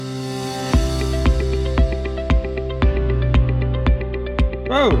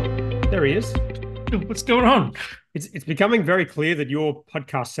Oh, there he is. What's going on? It's becoming very clear that your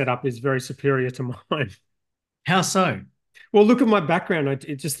podcast setup is very superior to mine. How so? Well, look at my background.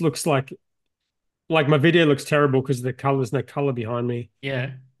 It just looks like my video looks terrible because there's no color behind me.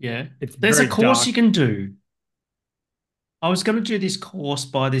 Yeah, yeah. It's There's a very course you dark. can do. I was going to do this course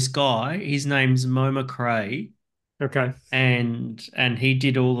by this guy. His name's Mo McRae, Okay. and he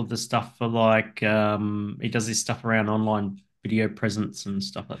did all of the stuff for he does this stuff around online video presence and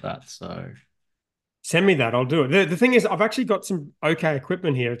stuff like that. So Send me that. I'll do it. The thing is, I've actually got some okay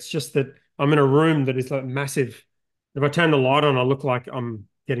equipment here. It's just that I'm in a room that is like massive. If I turn the light on, I look like I'm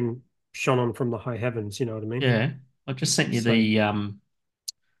getting shone on from the high heavens. You know what I mean? yeah, I just sent you So, the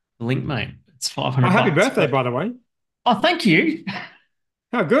link, mate. It's five oh, hundred happy bucks. birthday, But by the way. oh, thank you.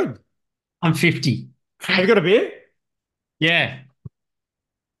 How good. I'm 50. Have you got a beer? Yeah,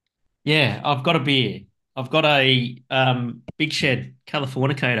 yeah. I've got a beer. I've got a Big Shed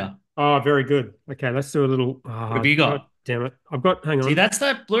Californicator. Oh, very good. Okay, let's do a little. What have Oh, you God got? damn it. Hang See, on. that's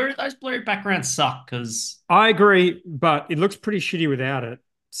that blur. Those blurry backgrounds suck because I agree, but it looks pretty shitty without it.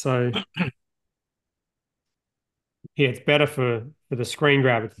 So, yeah, it's better for the screen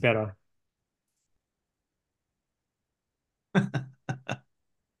grab. It's better.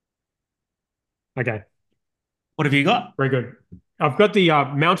 Okay, what have you got? very good. I've got the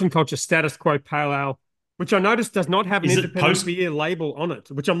Mountain Culture Status Quo Pale Ale, which I noticed does not have an Is it independent post? beer label on it,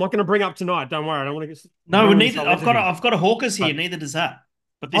 which I'm not going to bring up tonight. Don't worry. I don't want to No, we ruin this neither. whole interview. I've got a Hawkers here. But, Neither does that,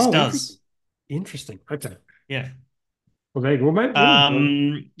 but this oh, interesting. does. Interesting. Okay. Yeah. Well, there you go, mate. Well, I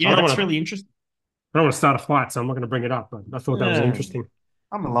Yeah, don't that's want to. really interesting. I don't want to start a fight, so I'm not going to bring it up. But I thought that was Yeah, interesting.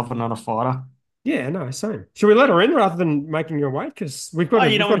 I'm a lover, not a fighter. Yeah, no, same. Should we let her in rather than making her wait? Because Oh, you we've don't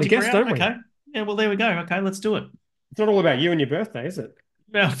want got a to dick guest, around? don't we? Okay. Yeah. Well, there we go. Okay, let's do it. It's not all about you and your birthday, is it?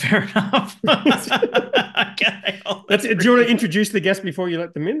 Yeah, fair enough. Okay. Oh, That's that's it. Do you want to brilliant. introduce the guest before you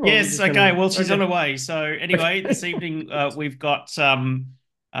let them in, or are we Yes. just Okay. gonna? Well, she's on Okay. her way. So anyway, this Okay. evening we've got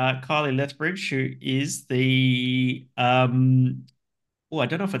Kylie Lethbridge, who is the oh, I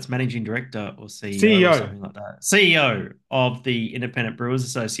don't know if it's managing director or CEO or CEO. something like that. CEO of the Independent Brewers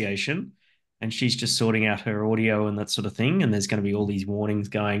Association. And she's just sorting out her audio and that sort of thing. And there's going to be all these warnings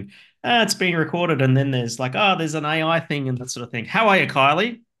going, it's being recorded. And then there's like, oh, there's an AI thing and that sort of thing. How are you,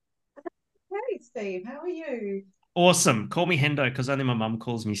 Kylie? Hey Steve, how are you? Awesome. Call me Hendo because only my mum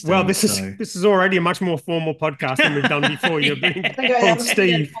calls me Well, Steve. So, this is already a much more formal podcast than we've done before. You're being I think I called haven't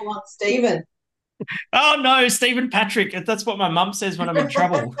been Steve. call up Stephen. oh no, Stephen Patrick. That's what my mum says when I'm in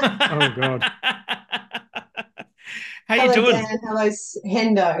trouble. Oh God. How you Hello Dan, doing? hello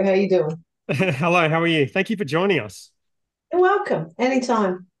Hendo, how you doing? Hello. How are you? Thank you for joining us. You're welcome,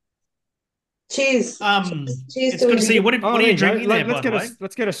 anytime. Cheers. Cheers It's to good a to see you. new. What Oh, are there you you go. drinking there, by the way?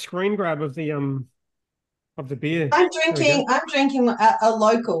 Let's get a screen grab of the beer. I'm There we go. drinking. I'm drinking a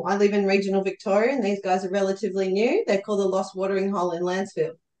local. I live in regional Victoria, and these guys are relatively new. They're called the Lost Watering Hole in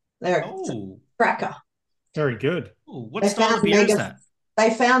Lancefield. They're a Oh, cracker. Very good. oh, what They style found of beer is mega. that? They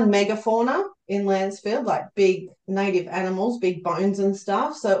found megafauna in Lancefield, like big native animals, big bones and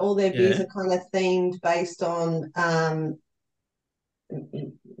stuff. So all their beers Yeah, are kind of themed based on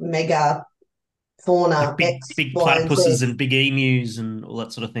mega fauna, like X, big Y, and platypuses Z. and big emus and all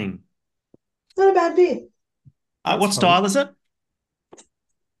that sort of thing. Not a bad beer. That's What fun. style is it?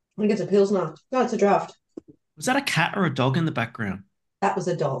 I think it's a Pilsner. No, it's a draft. Was that a cat or a dog in the background? That was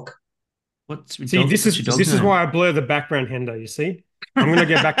a dog. What's your See, dog? What's your dog's this is name? why I blur the background, Hendo. You see, I'm going to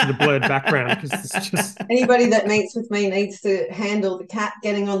get back to the blurred background because it's just Anybody that meets with me needs to handle the cat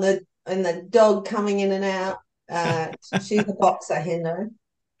getting on the and the dog coming in and out. She's a boxer, Hendo.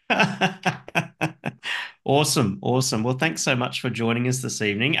 Awesome, awesome. Well, thanks so much for joining us this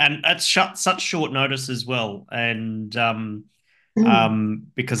evening, and at such short notice as well. And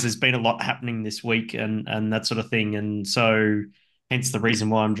because there's been a lot happening this week and that sort of thing, and so hence the reason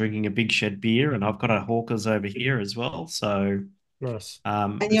why I'm drinking a Big Shed beer, and I've got a Hawkers over here as well. So nice.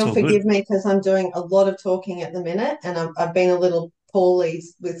 And it's you'll all forgive good. me because I'm doing a lot of talking at the minute, and I've been a little poorly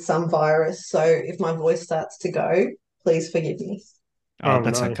with some virus. So if my voice starts to go, please forgive me. Oh, Oh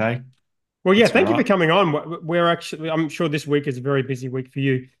that's no. okay. Well, yeah, That's all thank you for right. coming on. We're actually, I'm sure this week is a very busy week for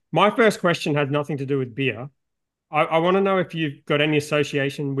you. My first question had nothing to do with beer. I want to know if you've got any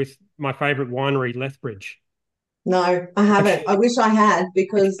association with my favorite winery, Lethbridge. No, I haven't. Okay. I wish I had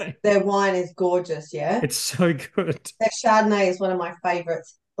because Okay. their wine is gorgeous. Yeah, It's so good. their Chardonnay is one of my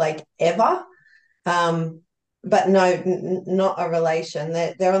favorites, like ever. Um, but no, not a relation.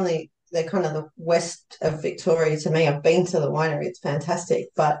 They're kind of the west of Victoria to me. I've been to the winery; it's fantastic.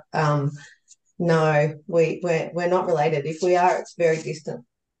 But no, we're not related. If we are, it's very distant.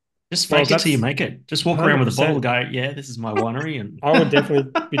 Just Well, fake it till you that's make it. Just walk around with a bottle, 100%. go, yeah, this is my winery, and I would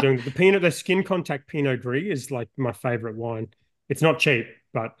definitely be doing the skin contact Pinot Gris is like my favorite wine. It's not cheap,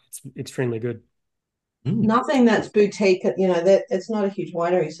 but it's extremely good. mm. Nothing that's boutique, that it's not a huge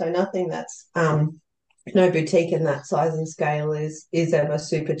winery, so nothing that's no boutique in that size and scale is ever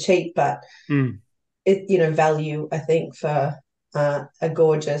super cheap, but Mm. it, value, I think, for a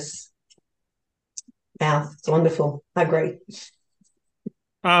gorgeous mouth. It's wonderful. I agree.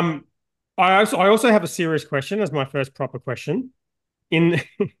 Um, I also have a serious question as my first proper question. In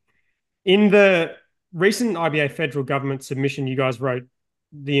in the recent IBA federal government submission, you guys wrote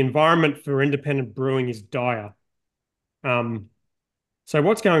the environment for independent brewing is dire. Um, so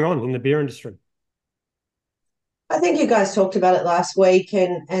what's going on in the beer industry? I think you guys talked about it last week,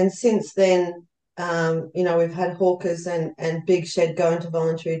 and since then, we've had Hawkers and Big Shed go into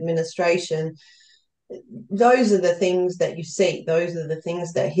voluntary administration. Those are the things that you see. Those are the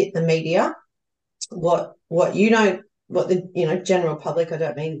things that hit the media. What you don't, what the general public. I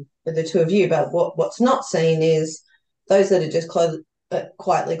don't mean the two of you, but what's not seen is those that are just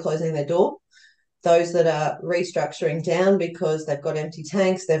quietly closing their door. Those that are restructuring down because they've got empty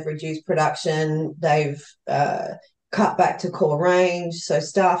tanks, they've reduced production, they've cut back to core range, so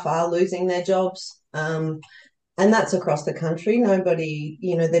staff are losing their jobs. And that's across the country. Nobody,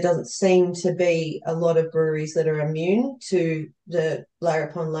 there doesn't seem to be a lot of breweries that are immune to the layer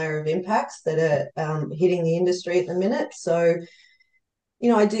upon layer of impacts that are hitting the industry at the minute. So,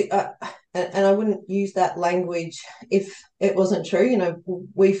 I do, and I wouldn't use that language if it wasn't true.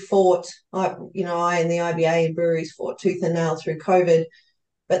 We fought, I and the IBA and breweries fought tooth and nail through COVID,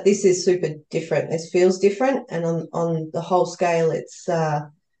 but this is super different. This feels different, and on the whole scale, it's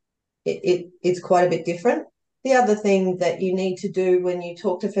quite a bit different. The other thing that you need to do when you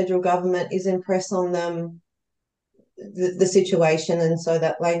talk to federal government is impress on them the situation, and so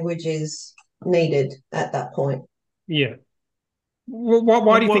that language is needed at that point. Yeah.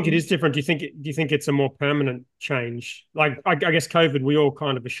 Why do you think What it is different? Do you think it's a more permanent change? Like, I guess COVID, we all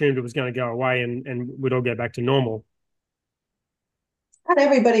kind of assumed it was going to go away and we'd all go back to normal. And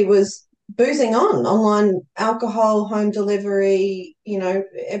everybody was boozing on online alcohol, home delivery,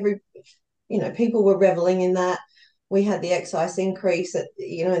 people were reveling in that. We had the excise increase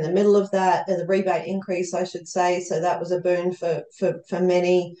in the middle of that, the rebate increase, I should say. So that was a boon for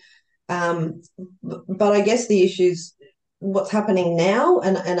many. But I guess the issue's what's happening now.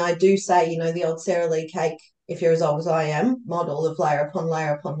 And I do say, the old Sara Lee cake, if you're as old as I am, model of layer upon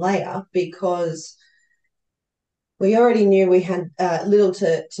layer upon layer, because we already knew we had little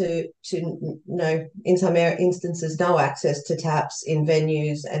to in some instances, no access to taps in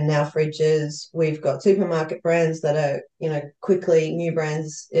venues and now fridges. We've got supermarket brands that are, quickly new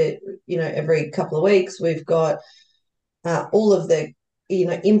brands, every couple of weeks. We've got all of the,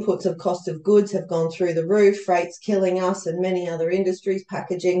 inputs of cost of goods have gone through the roof. Freight's killing us and many other industries.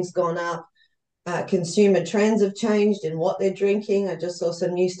 Packaging's gone up. Consumer trends have changed in what they're drinking. I just saw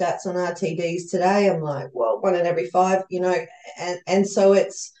some new stats on RTDs today. I'm like, well, one in every five, and so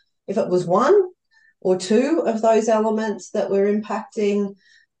it's, if it was one or two of those elements that were impacting,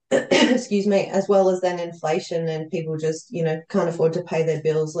 excuse me, as well as then inflation and people just, can't afford to pay their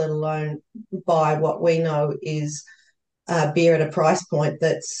bills, let alone buy what we know is beer at a price point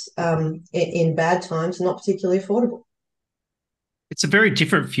that's in bad times not particularly affordable. It's a very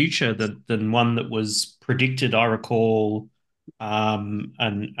different future than one that was predicted. I recall an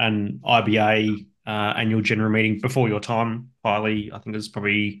IBA annual general meeting before your time, Kylie. I think it was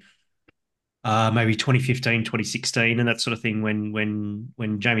probably maybe 2015, 2016, and that sort of thing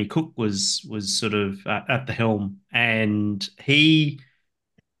when Jamie Cook was sort of at the helm, and I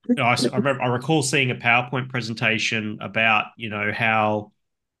recall seeing a PowerPoint presentation about how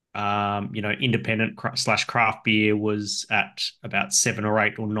independent slash craft beer was at about 7 or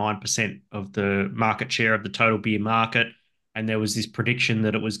 8 or 9% of the market share of the total beer market. And there was this prediction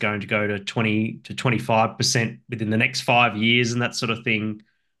that it was going to go to 20 to 25% within the next 5 years and that sort of thing.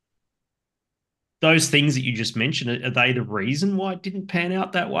 Those things that you just mentioned, are they the reason why it didn't pan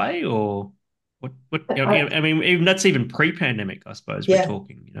out that way? Or I mean, even that's even pre-pandemic, I suppose we're Yeah,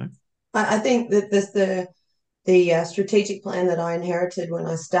 talking. I think that the strategic plan that I inherited when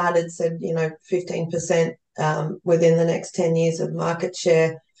I started said 15% within the next 10 years of market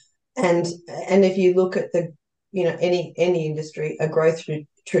share, and if you look at the any industry, a growth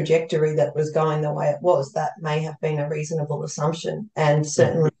trajectory that was going the way it was, that may have been a reasonable assumption, and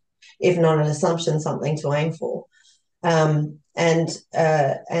certainly, if not an assumption, something to aim for. And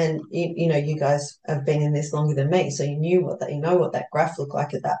you guys have been in this longer than me, so you know what that graph looked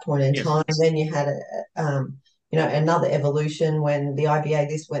like at that point in Yes. time. Then you had another evolution when the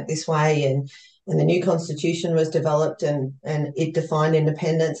IBA went this way, and the new constitution was developed, and it defined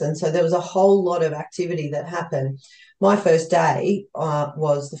independence. And so there was a whole lot of activity that happened. My first day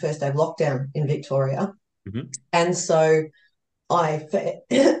was the first day of lockdown in Victoria. Mm-hmm. And so I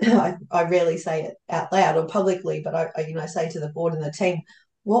rarely say it out loud or publicly, but I say to the board and the team,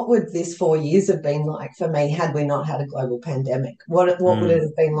 what would this 4 years have been like for me had we not had a global pandemic? What would it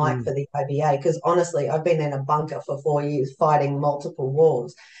have been like for the IBA? Because honestly, I've been in a bunker for 4 years fighting multiple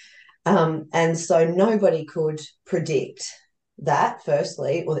wars. And so nobody could predict that,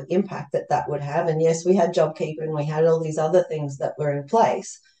 firstly, or the impact that would have. And yes, we had JobKeeper and we had all these other things that were in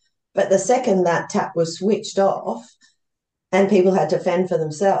place. But the second that tap was switched off, and people had to fend for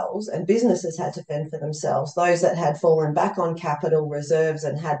themselves, and businesses had to fend for themselves, those that had fallen back on capital reserves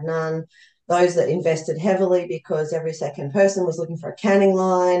and had none, those that invested heavily because every second person was looking for a canning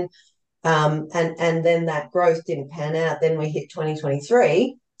line, and then that growth didn't pan out. Then we hit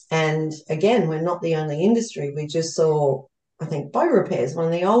 2023, and again, we're not the only industry. We just saw, I think, boat repairs, one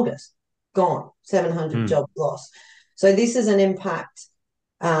of the oldest, gone, 700 jobs lost. So this is an impact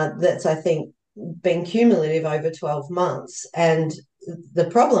that's, I think, been cumulative over 12 months. And the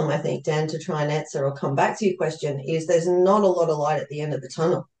problem, I think, Dan, to try and answer or come back to your question, is there's not a lot of light at the end of the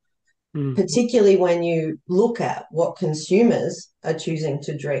tunnel, particularly when you look at what consumers are choosing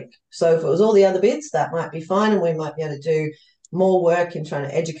to drink. So if it was all the other bits, that might be fine, and we might be able to do more work in trying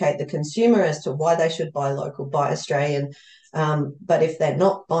to educate the consumer as to why they should buy local, buy Australian. But if they're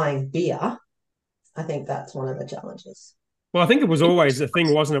not buying beer, I think that's one of the challenges. Well, I think it was always a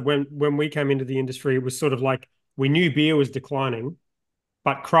thing, wasn't it? When we came into the industry, it was sort of like we knew beer was declining,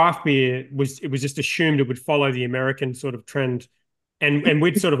 but craft beer it was just assumed it would follow the American sort of trend. And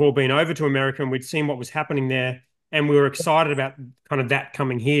we'd sort of all been over to America and we'd seen what was happening there. And we were excited about kind of that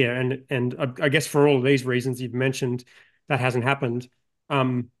coming here. And I guess for all of these reasons you've mentioned, that hasn't happened.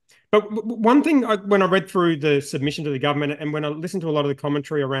 But one thing, when I read through the submission to the government and when I listened to a lot of the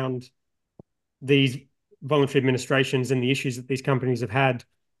commentary around these voluntary administrations and the issues that these companies have had,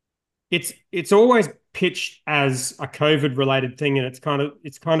 it's always pitched as a COVID related thing, and it's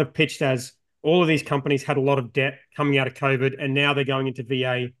kind of pitched as all of these companies had a lot of debt coming out of COVID, and now they're going into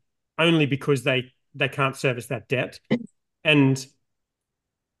VA only because they can't service that debt. And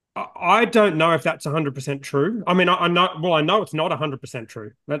I don't know if that's 100% true. I mean, I know it's not 100%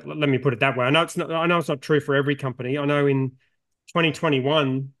 true. Let me put it that way. I know it's not true for every company. I know in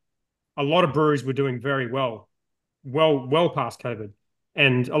 2021 a lot of breweries were doing very well past COVID.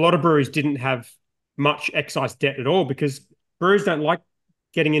 And a lot of breweries didn't have much excise debt at all, because breweries don't like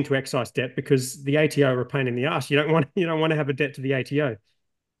getting into excise debt because the ATO are a pain in the ass. You don't want to have a debt to the ATO.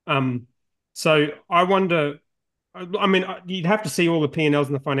 So I wonder, I mean, you'd have to see all the P&Ls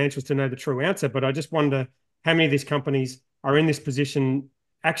and the financials to know the true answer, but I just wonder how many of these companies are in this position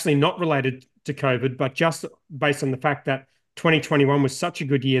actually not related to COVID, but just based on the fact that 2021 was such a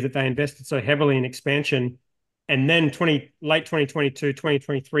good year that they invested so heavily in expansion. And then late 2022,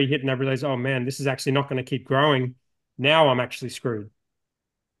 2023 hit, and they realized, oh man, this is actually not going to keep growing. Now I'm actually screwed.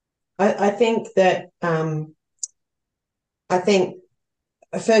 I think that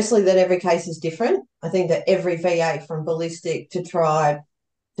firstly that every case is different. I think that every VA, from Ballistic to Tribe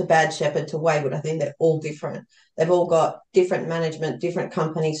to Bad Shepherd to Wayward, I think they're all different. They've all got different management, different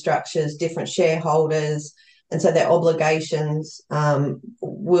company structures, different shareholders, and so their obligations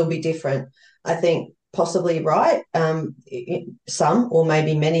will be different. I think possibly right. Some or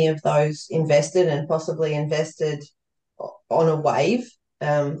maybe many of those invested and possibly invested on a wave.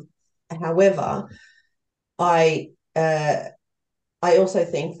 However, I also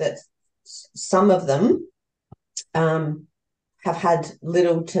think that some of them have had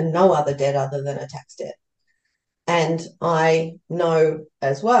little to no other debt other than a tax debt. And I know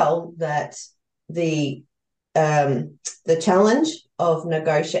as well that the challenge of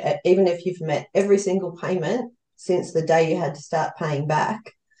negotiate, even if you've met every single payment since the day you had to start paying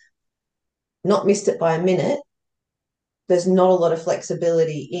back, not missed it by a minute, there's not a lot of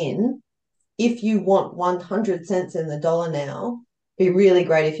flexibility in, if you want 100 cents in the dollar now, be really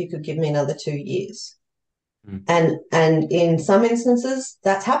great if you could give me another 2 years. And in some instances,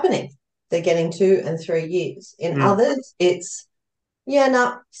 that's happening. They're getting 2 and 3 years. In others, it's,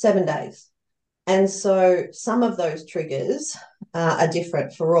 7 days. And so some of those triggers are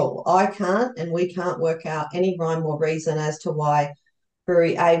different for all. I can't, and we can't work out any rhyme or reason as to why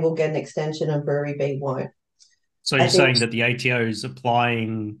Brewery A will get an extension and Brewery B won't. So you're saying that the ATO is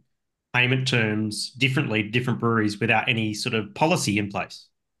applying payment terms differently to different breweries without any sort of policy in place?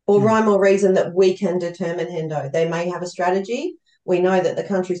 Or rhyme or reason that we can determine, Hendo. They may have a strategy. We know that the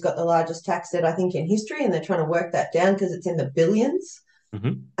country's got the largest tax debt, I think, in history, and they're trying to work that down because it's in the billions.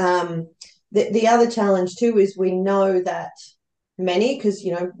 Mm-hmm. The other challenge too is we know that many, because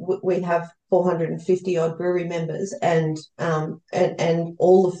we have 450 odd brewery members, and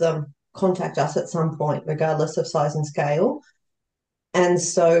all of them contact us at some point, regardless of size and scale. And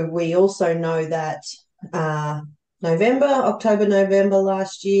so we also know that October, November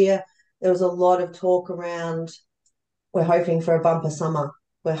last year, there was a lot of talk around, we're hoping for a bumper summer.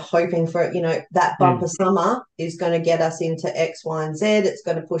 We're hoping for, that bumper summer is going to get us into X, Y, and Z. It's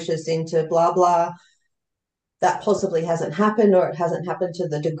going to push us into blah, blah. That possibly hasn't happened, or it hasn't happened to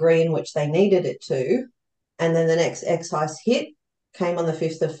the degree in which they needed it to. And then the next excise hit came on the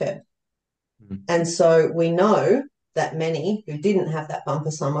 5th of Feb. And so we know that many who didn't have that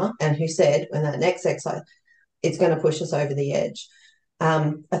bumper summer and who said when that next excise, it's going to push us over the edge.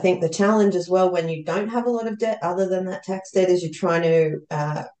 I think the challenge as well when you don't have a lot of debt other than that tax debt is you're trying to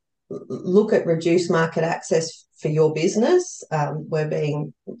look at reduced market access for your business.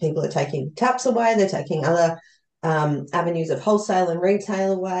 People are taking taps away, they're taking other avenues of wholesale and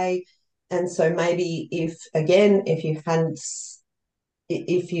retail away. And so maybe if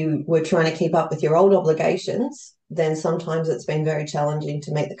you were trying to keep up with your old obligations, then sometimes it's been very challenging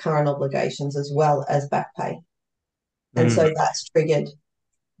to meet the current obligations as well as back pay. And so that's triggered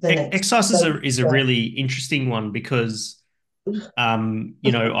the next. Excise is a really interesting one because, I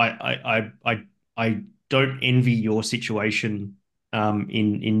don't envy your situation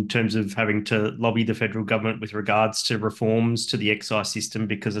in terms of having to lobby the federal government with regards to reforms to the excise system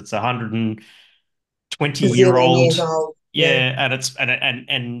because it's 120-year-old. Yeah, and it's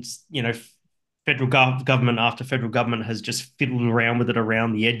federal government after federal government has just fiddled around with it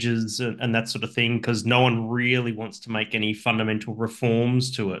around the edges and that sort of thing because no one really wants to make any fundamental reforms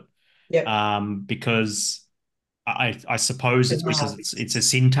to it. Because I suppose it's because it's a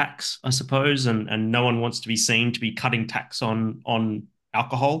sin tax, I suppose, and no one wants to be seen to be cutting tax on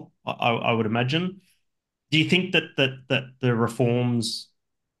alcohol, I would imagine. Do you think that the reforms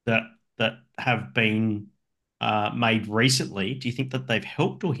that have been made recently, do you think that they've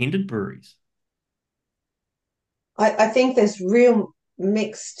helped or hindered breweries? I think there's real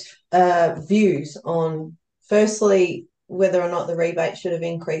mixed views on, firstly, whether or not the rebate should have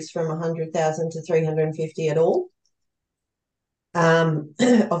increased from 100,000 to 350 at all.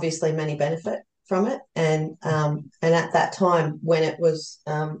 Obviously, many benefit from it, and at that time when it was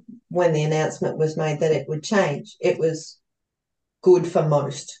when the announcement was made that it would change, it was good for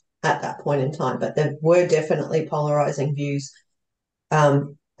most at that point in time. But there were definitely polarizing views.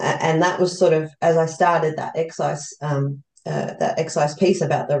 And that was sort of, as I started that excise piece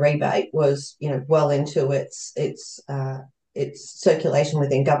about the rebate was, well into its circulation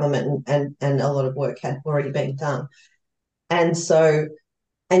within government, and a lot of work had already been done. And so,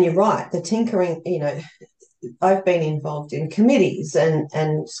 and you're right, the tinkering, I've been involved in committees,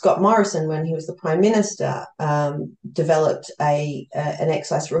 and Scott Morrison, when he was the Prime Minister, developed an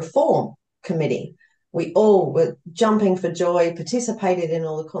excise reform committee. We all were jumping for joy, participated in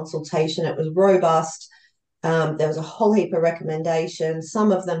all the consultation. It was robust. There was a whole heap of recommendations.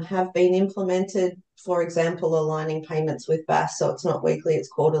 Some of them have been implemented, for example, aligning payments with BAS, so it's not weekly, it's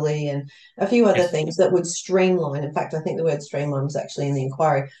quarterly, and a few other things that would streamline. In fact, I think the word streamline was actually in the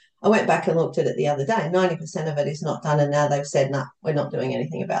inquiry. I went back and looked at it the other day. 90% of it is not done, and now they've said, no, we're not doing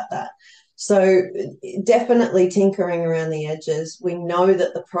anything about that. So definitely tinkering around the edges. We know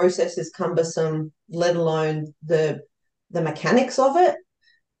that the process is cumbersome, let alone the mechanics of it.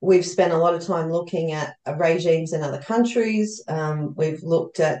 We've spent a lot of time looking at regimes in other countries. We've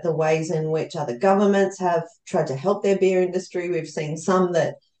looked at the ways in which other governments have tried to help their beer industry. We've seen some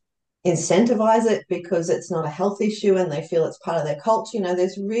that incentivize it because it's not a health issue and they feel it's part of their culture.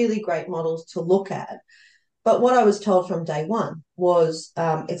 There's really great models to look at. But what I was told from day one was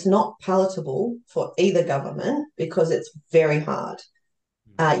it's not palatable for either government because it's very hard.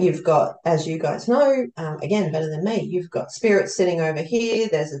 You've got, as you guys know, again, better than me, you've got spirits sitting over here.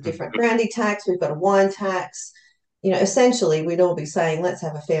 There's a different brandy tax. We've got a wine tax. Essentially, we'd all be saying, let's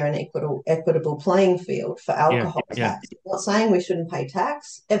have a fair and equitable playing field for alcohol tax. I'm not saying we shouldn't pay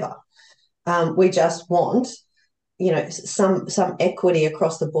tax, ever. We just want, some equity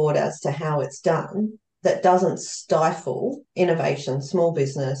across the board as to how it's done that doesn't stifle innovation, small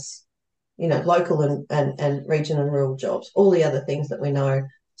business, local and region and rural jobs, all the other things that we know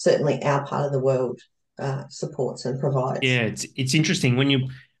certainly our part of the world supports and provides. Yeah, it's interesting when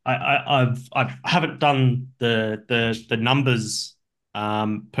I haven't done the numbers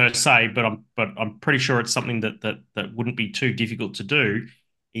per se, but I'm pretty sure it's something that wouldn't be too difficult to do.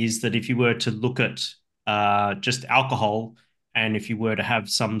 Is that if you were to look at just alcohol, And if you were to have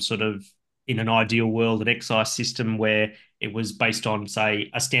some sort of, in an ideal world, an excise system where it was based on,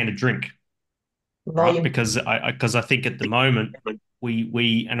 say, a standard drink, right? Volume. Because I think at the moment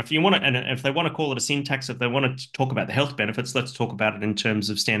we and if you want to, and if they want to call it a sin tax, if they want to talk about the health benefits, let's talk about it in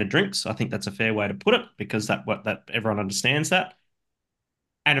terms of standard drinks. I think that's a fair way to put it, because that everyone understands that.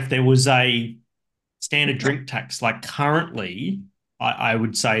 And if there was a standard drink tax, like currently, I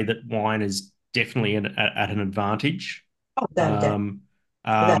would say that wine is definitely at an advantage. Oh, without a doubt. Um,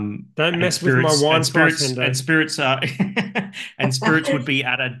 Without, Don't and mess with my wine price, and Hendo. spirits are and spirits would be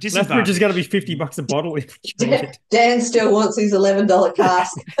at a Lethbridge is going to be disadvantage. $50 a bottle if we change it. Dan still wants his $11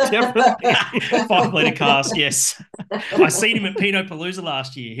 cask. Definitely. 5 litre cask, yes. I seen him at Pinot Palooza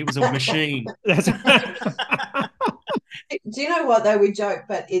last year. He was a machine. Do you know what though? We joke,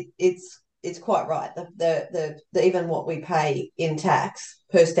 but it's quite right. The even what we pay in tax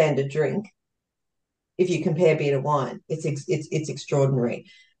per standard drink, if you compare beer to wine, it's extraordinary.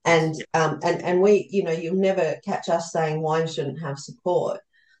 And we, you'll never catch us saying wine shouldn't have support.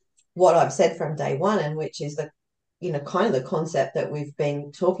 What I've said from day one, and which is kind of the concept that we've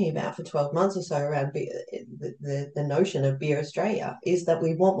been talking about for 12 months or so around the notion of Beer Australia, is that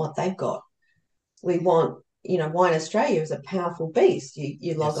we want what they've got. We want, Wine Australia is a powerful beast.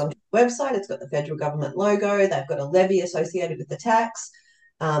 You log Yes. onto the website, it's got the federal government logo, they've got a levy associated with the tax.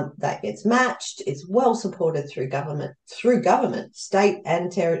 That gets matched. It's well supported through government, state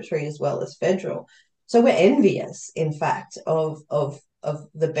and territory, as well as federal. So we're envious, in fact, of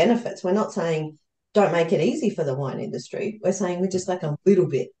the benefits. We're not saying don't make it easy for the wine industry. We're saying we just like a little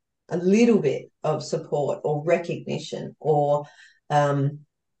bit of support or recognition or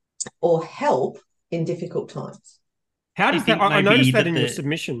help in difficult times. How Do you does that? think I maybe noticed that that in your the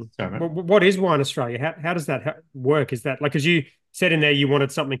submission. sorry, mate. What is Wine Australia? How does that work? Is that like, because you said in there you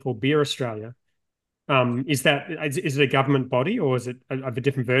wanted something called Beer Australia? Is it a government body, or is it a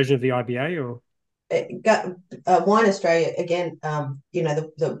different version of the IBA? Or Wine Australia again.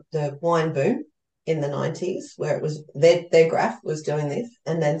 The wine boom in the 90s, where it was their graph was doing this,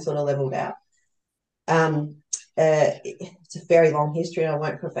 and then sort of leveled out. It's a very long history, and I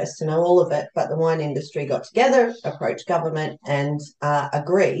won't profess to know all of it, but the wine industry got together, approached government, and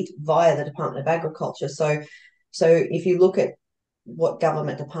agreed via the Department of Agriculture. So if you look at what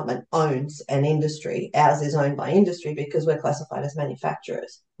government department owns an industry, ours is owned by industry because we're classified as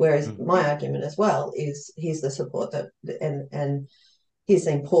manufacturers. Whereas my argument as well is, here's the support and here's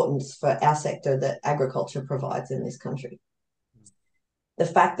the importance for our sector that agriculture provides in this country. The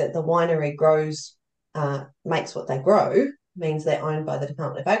fact that the winery makes what they grow means they're owned by the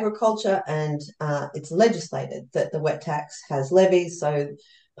Department of Agriculture, and it's legislated that the wet tax has levies. So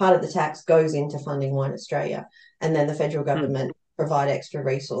part of the tax goes into funding Wine Australia, and then the federal government provide extra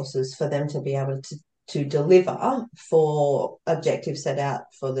resources for them to be able to deliver for objectives set out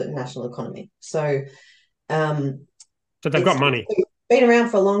for the national economy. So they've got money. Been around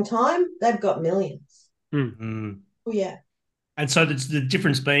for a long time. They've got millions. Mm. Oh yeah. And so the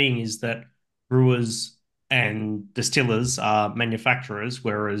difference being is that brewers and distillers are manufacturers,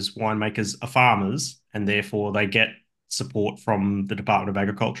 whereas winemakers are farmers, and therefore they get support from the Department of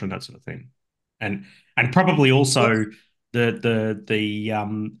Agriculture and that sort of thing, and probably also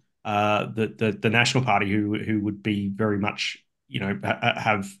the National Party, who would be very much,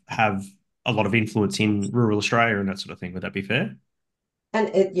 have a lot of influence in rural Australia and that sort of thing. Would that be fair? And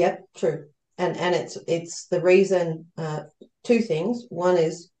true. And it's the reason. Two things. One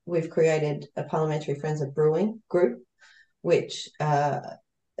is we've created a Parliamentary Friends of Brewing group, which and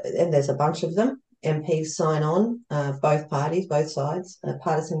there's a bunch of them. MPs sign on, both parties, both sides,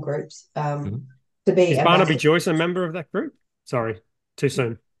 partisan groups. To be Is Barnaby Joyce a member of that group? Sorry, too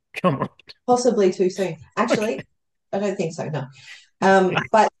soon. Come on. Possibly too soon. Actually, I don't think so. No.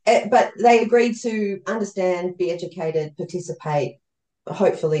 But they agreed to understand, be educated, participate,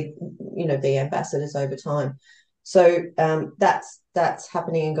 hopefully, be ambassadors over time. So that's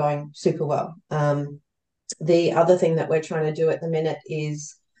happening and going super well. The other thing that we're trying to do at the minute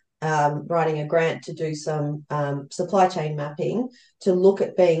is writing a grant to do some supply chain mapping to look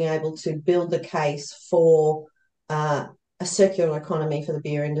at being able to build the case for a circular economy for the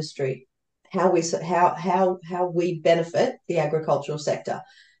beer industry. How we benefit the agricultural sector,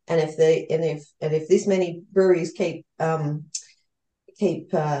 and if this many breweries keep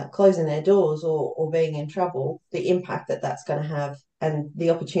closing their doors or being in trouble, the impact that's going to have and the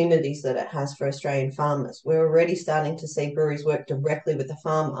opportunities that it has for Australian farmers. We're already starting to see breweries work directly with the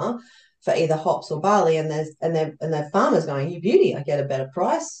farmer for either hops or barley, and the farmers going, "You beauty, I get a better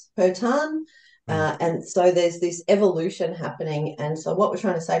price per tonne." And so there's this evolution happening. And so what we're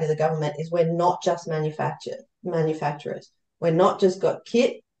trying to say to the government is, we're not just manufacturers. We're not just got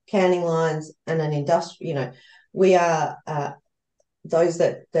kit, canning lines, and an industry. We are those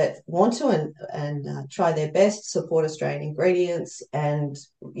that want to and try their best, support Australian ingredients, and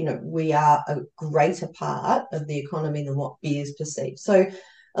we are a greater part of the economy than what beer is perceived. So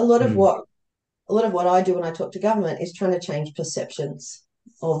a lot of what I do when I talk to government is trying to change perceptions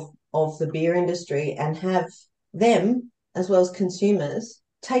of the beer industry and have them, as well as consumers,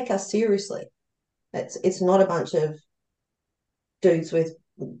 take us seriously. It's not a bunch of dudes with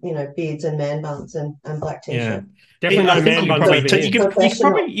beards and man buns and black t-shirts. Definitely I no think man you buns probably over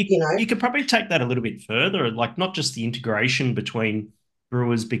here. you could probably take that a little bit further, like not just the integration between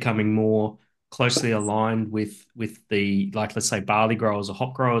brewers becoming more closely aligned with the, like, let's say barley growers or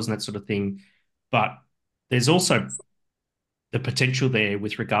hop growers and that sort of thing, but there's also the potential there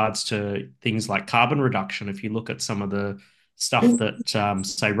with regards to things like carbon reduction. If you look at some of the stuff that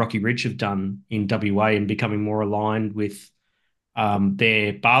say Rocky Ridge have done in WA and becoming more aligned with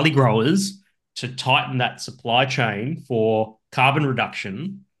their barley growers to tighten that supply chain for carbon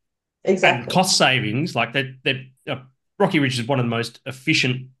reduction and cost savings. Like Rocky Ridge is one of the most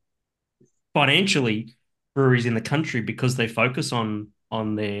efficient financially breweries in the country because they focus on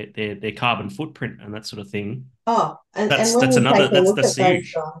their carbon footprint and that sort of thing. Oh, and that's when you another take a look that's at those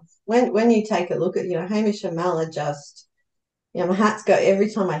huge. guys, when you take a look at Hamish and Mal are just, my hats go every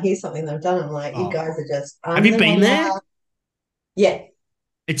time I hear something they've done. I'm like, you guys are just Have you been there? Yeah.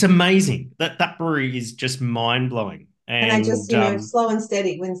 It's amazing. That brewery is just mind blowing. And they just, slow and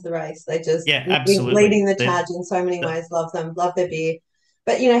steady wins the race. They just absolutely leading the charge in so many ways. Love them, love their beer.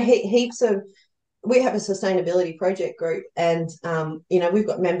 But heaps of, we have a sustainability project group, and we've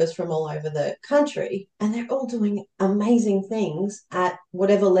got members from all over the country, and they're all doing amazing things at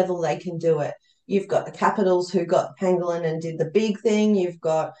whatever level they can do it. You've got the Capitals who got Pangolin and did the big thing. You've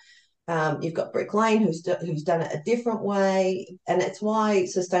got Brick Lane who's done it a different way, and it's why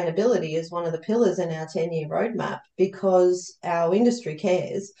sustainability is one of the pillars in our 10-year roadmap, because our industry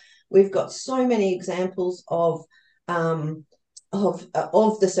cares. We've got so many examples of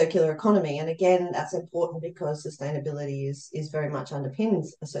the circular economy, and again, that's important because sustainability is very much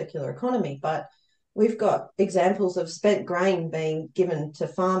underpins a circular economy. But we've got examples of spent grain being given to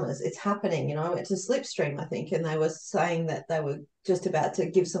farmers. It's happening. I went to Slipstream, I think, and they were saying that they were just about to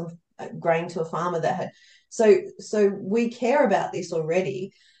give some grain to a farmer that had. So we care about this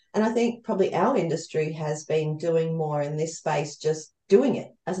already, and I think probably our industry has been doing more in this space, just doing it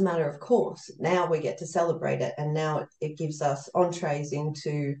as a matter of course. Now we get to celebrate it, and now it gives us entrees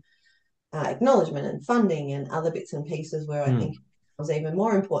into acknowledgement and funding and other bits and pieces where I think it was even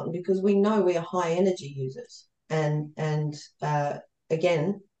more important, because we know we are high energy users, and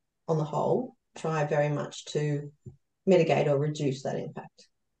again, on the whole, try very much to mitigate or reduce that impact.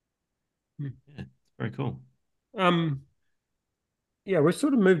 Yeah, very cool. Yeah, we've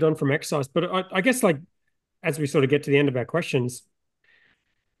sort of moved on from excise, but I guess, like, as we sort of get to the end of our questions,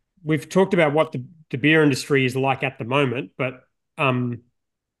 we've talked about what the beer industry is like at the moment, but and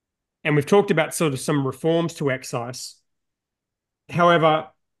we've talked about sort of some reforms to excise. However,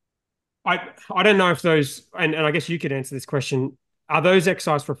 I don't know if those, and I guess you could answer this question, are those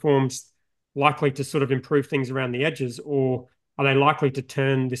excise reforms likely to sort of improve things around the edges, or are they likely to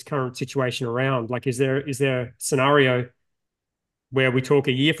turn this current situation around? Like, is there a scenario where we talk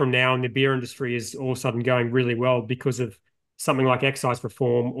a year from now and the beer industry is all of a sudden going really well because of something like excise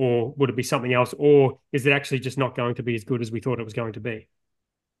reform, or would it be something else, or is it actually just not going to be as good as we thought it was going to be?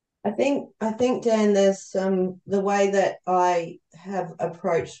 I think, Dan, there's the way that I have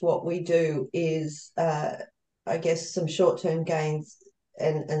approached what we do is, I guess, some short-term gains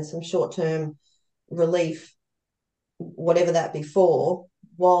and some short-term relief, whatever that be for,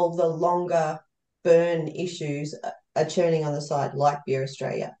 while the longer burn issues are churning on the side, like Beer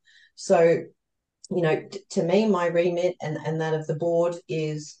Australia. So, to me, my remit and that of the board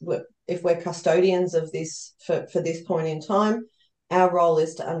is, if we're custodians of this for this point in time, our role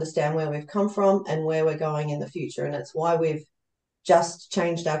is to understand where we've come from and where we're going in the future. And it's why we've just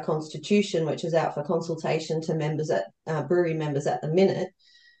changed our constitution, which is out for consultation to members brewery members at the minute,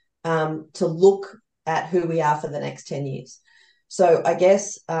 to look at who we are for the next 10 years. So I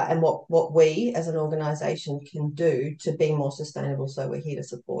guess, and what we as an organisation can do to be more sustainable. So we're here to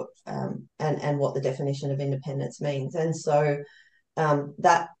support and what the definition of independence means. And so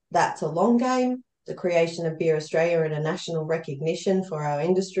that's a long game. The creation of Beer Australia and a national recognition for our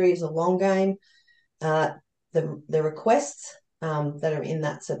industry is a long game. The requests that are in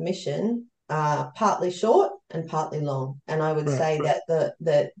that submission are partly short and partly long. And I would say that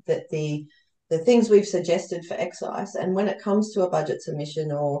the the things we've suggested for excise, and when it comes to a budget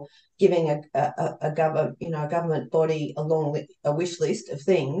submission or giving a government, a government body along with a wish list of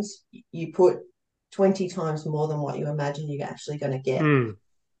things, you put 20 times more than what you imagine you're actually going to get.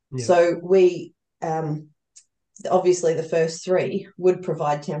 Yeah. So we obviously the first three would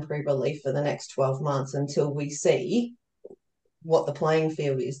provide temporary relief for the next 12 months until we see what the playing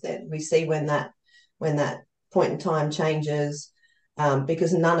field is. Then we see when that point in time changes,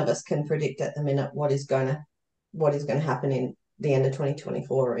 because none of us can predict at the minute what is going to happen in the end of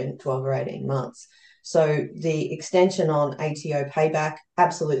 2024 or in 12 or 18 months. So the extension on ATO payback,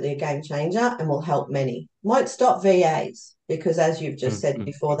 absolutely a game changer, and will help many. Won't stop VAs because, as you've just said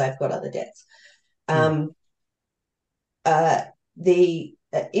before, they've got other debts. The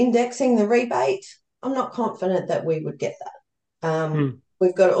indexing the rebate, I'm not confident that we would get that.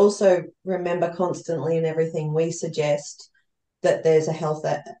 We've got to also remember constantly in everything we suggest that there's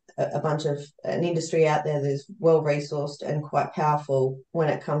an industry out there that's well-resourced and quite powerful when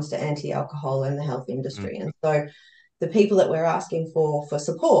it comes to anti-alcohol and the health industry. And so the people that we're asking for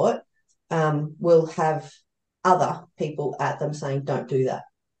support will have other people at them saying, don't do that.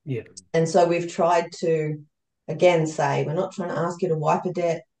 Yeah. And so we've tried to, again, say, we're not trying to ask you to wipe a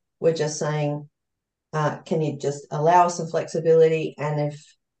debt. We're just saying, can you just allow us some flexibility? And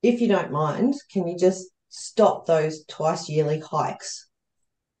if you don't mind, can you just stop those twice yearly hikes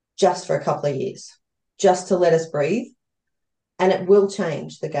just for a couple of years, just to let us breathe? And it will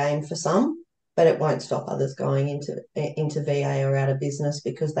change the game for some, but it won't stop others going into VA or out of business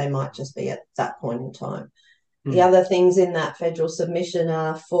because they might just be at that point in time. The other things in that federal submission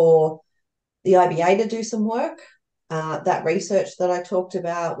are for the IBA to do some work. That research that I talked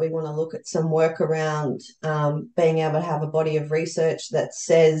about, we want to look at some work around being able to have a body of research that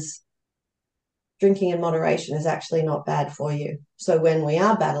says drinking in moderation is actually not bad for you. So when we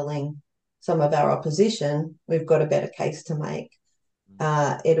are battling some of our opposition, we've got a better case to make.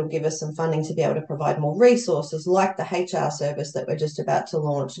 It'll give us some funding to be able to provide more resources like the HR service that we're just about to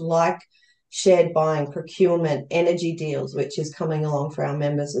launch, like shared buying, procurement, energy deals, which is coming along for our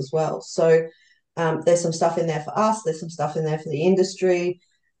members as well. So there's some stuff in there for us. There's some stuff in there for the industry.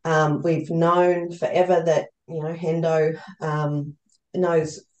 We've known forever that, Hendo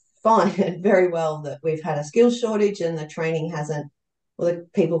knows fine and very well that we've had a skills shortage and the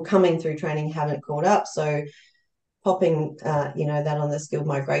people coming through training haven't caught up. So popping, that on the skilled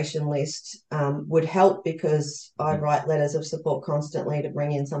migration list would help, because I write letters of support constantly to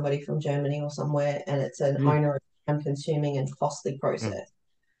bring in somebody from Germany or somewhere, and it's an onerous, time-consuming and costly process.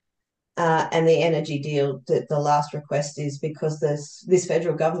 And the energy deal, the last request is because this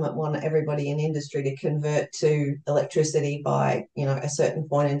federal government want everybody in industry to convert to electricity by, a certain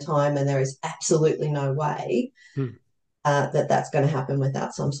point in time, and there is absolutely no way that's going to happen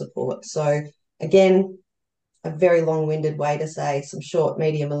without some support. So again, a very long-winded way to say some short,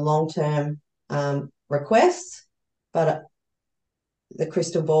 medium, and long-term requests, but the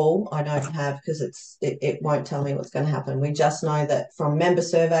crystal ball I don't have, because it won't tell me what's going to happen. We just know that from member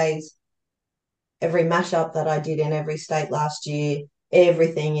surveys, every mashup that I did in every state last year,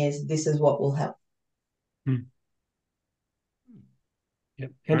 everything is, this is what will help.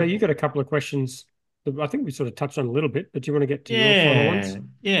 Yep. Hendo, you got a couple of questions that I think we sort of touched on a little bit, but do you want to get to your final ones?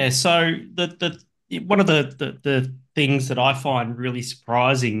 Yeah. So one of the things that I find really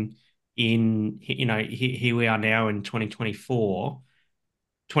surprising in, here we are now in 2024.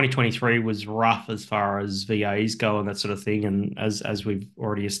 2023 was rough as far as VAs go and that sort of thing. And as we've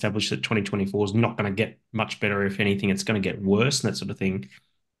already established, that 2024 is not going to get much better. If anything, it's going to get worse and that sort of thing.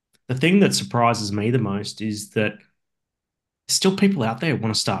 The thing that surprises me the most is that there's still people out there who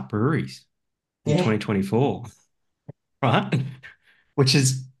want to start breweries in 2024, right? Which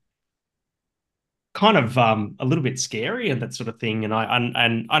is kind of a little bit scary and that sort of thing. And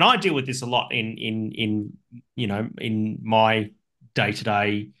I deal with this a lot in my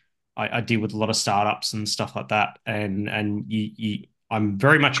day-to-day. I deal with a lot of startups and stuff like that. And I'm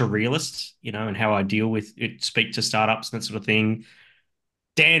very much a realist, in how I deal with it, speak to startups and that sort of thing.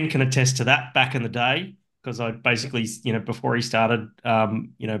 Dan can attest to that back in the day, because I basically, before he started,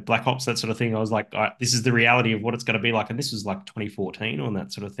 Black Ops, that sort of thing, I was like, this is the reality of what it's going to be like. And this was like 2014 on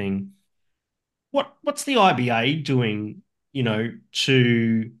that sort of thing. What's the IBA doing,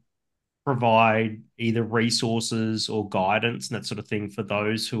 to provide either resources or guidance and that sort of thing for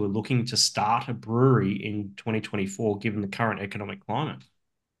those who are looking to start a brewery in 2024, given the current economic climate?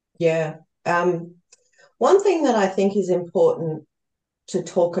 Yeah. One thing that I think is important to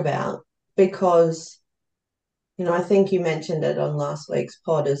talk about, because, I think you mentioned it on last week's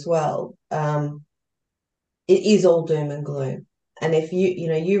pod as well, it is all doom and gloom. And if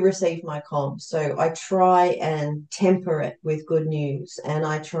you receive my comms, so I try and temper it with good news, and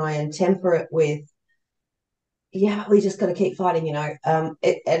I try and temper it with, yeah, we just got to keep fighting,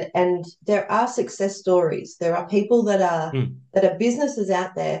 and there are success stories. There are people that are businesses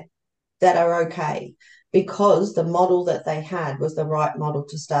out there that are okay because the model that they had was the right model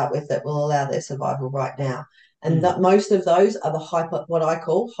to start with that will allow their survival right now. And that most of those are the what I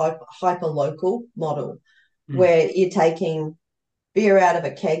call hyper local model, where you're taking beer out of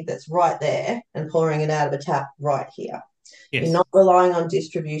a keg that's right there and pouring it out of a tap right here. Yes. You're not relying on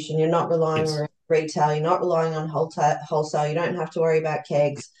distribution. You're not relying Yes. on retail. You're not relying on wholesale. You don't have to worry about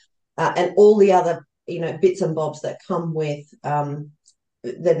kegs and all the other bits and bobs that come with the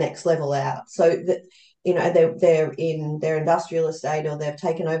next level out. So that they're in their industrial estate, or they've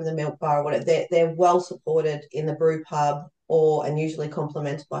taken over the milk bar, or whatever. They're well supported in the brew pub, and usually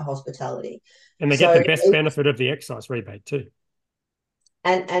complemented by hospitality. And they get the best benefit of the excise rebate too.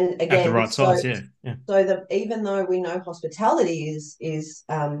 And again, at the right size, yeah. So even though we know hospitality is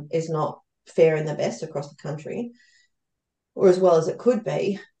not fair and the best across the country, or as well as it could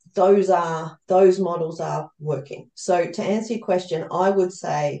be, those models are working. So to answer your question, I would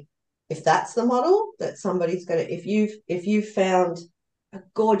say if that's the model that somebody's going to, if you've found a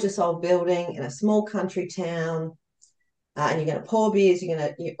gorgeous old building in a small country town, and you're going to pour beers, you're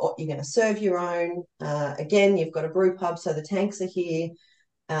going to serve your own. Again, you've got a brew pub, so the tanks are here.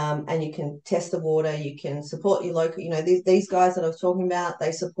 And you can test the water, you can support your local, these guys that I was talking about,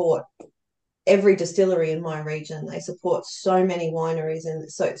 they support every distillery in my region. They support so many wineries, and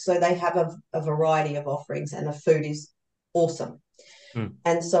so they have a variety of offerings, and the food is awesome.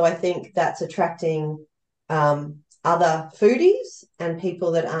 And so I think that's attracting other foodies and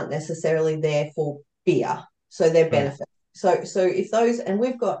people that aren't necessarily there for beer, so they're benefit. So if those, and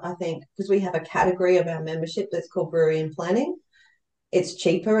we've got, I think, because we have a category of our membership that's called brewery and planning, it's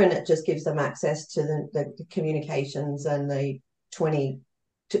cheaper, and it just gives them access to the communications and the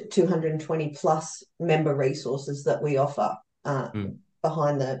 220 plus member resources that we offer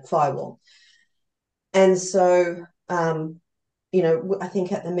behind the firewall. And so, I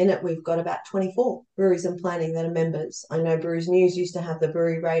think at the minute we've got about 24 breweries and planning that are members. I know Brews News used to have the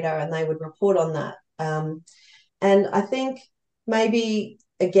brewery radar, and they would report on that. And I think maybe,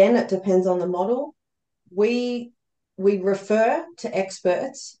 again, it depends on the model. We refer to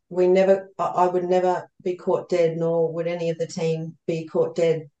experts. I would never be caught dead, nor would any of the team be caught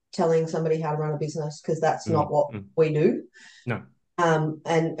dead telling somebody how to run a business, because that's not what we do. No.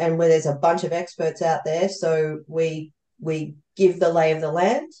 And where there's a bunch of experts out there, so we give the lay of the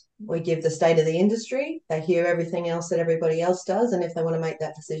land, we give the state of the industry. They hear everything else that everybody else does, and if they want to make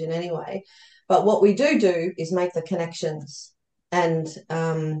that decision anyway. But what we do is make the connections, and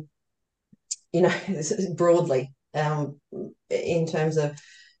broadly, in terms of,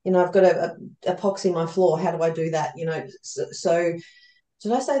 I've got to epoxy my floor. How do I do that? So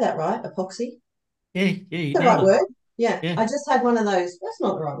did I say that right? Epoxy? Yeah, you the right it. word. Yeah. I just had one of those. That's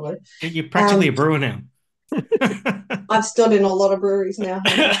not the right word. You're practically a brewer now. I've stood in a lot of breweries now.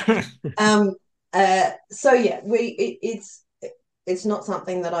 So yeah, it's not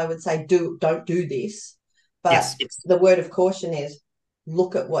something that I would say don't do this, but the word of caution is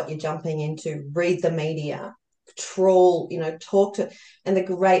look at what you're jumping into, read the media, trawl, talk to. And the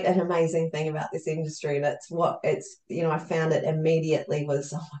great and amazing thing about this industry, that's what I found it immediately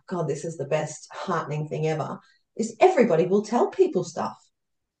was, oh my God, this is the best heartening thing ever, is everybody will tell people stuff.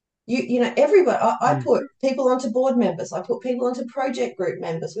 Everybody. I put people onto board members. I put people onto project group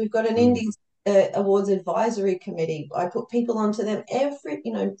members. We've got an Indies Awards advisory committee. I put people onto them.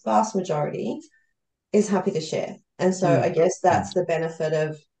 Vast majority is happy to share. And so I guess that's the benefit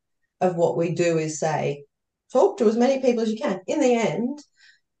of what we do, is say, talk to as many people as you can. In the end,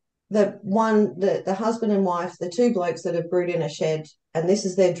 the husband and wife, the two blokes that have brewed in a shed, and this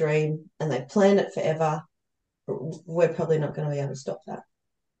is their dream, and they plan it forever, we're probably not going to be able to stop that.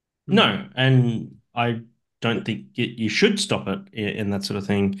 No, and I don't think you should stop it in that sort of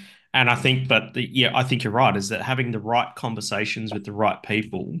thing. And I think, I think you're right, is that having the right conversations with the right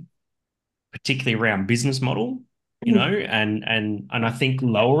people, particularly around business model, and I think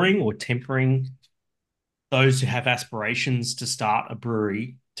lowering or tempering those who have aspirations to start a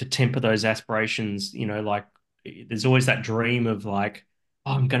brewery, to temper those aspirations, like there's always that dream of like,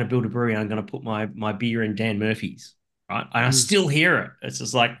 oh, I'm going to build a brewery, and I'm going to put my beer in Dan Murphy's, right? And I still hear it. It's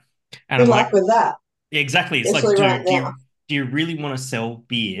just like, and good I'm luck like, with that. Exactly. It's especially like, right do you really want to sell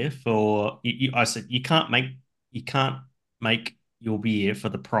beer for? I said you can't make your beer for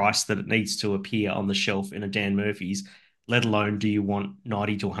the price that it needs to appear on the shelf in a Dan Murphy's. Let alone do you want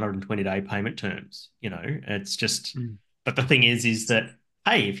 90 to 120 day payment terms? It's just But the thing is that,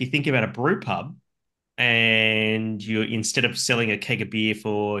 hey, if you think about a brew pub and you instead of selling a keg of beer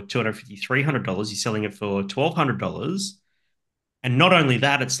for $250, $300, you're selling it for $1,200. And not only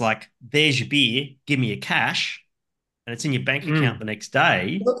that, it's like, there's your beer, give me your cash, and it's in your bank account Mm. the next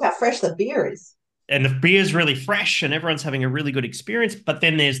day. Look how fresh the beer is. And the beer's really fresh and everyone's having a really good experience. But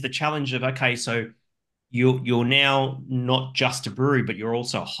then there's the challenge of, okay, so you're now not just a brewery, but you're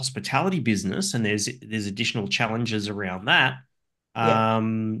also a hospitality business, and there's additional challenges around that. Yeah.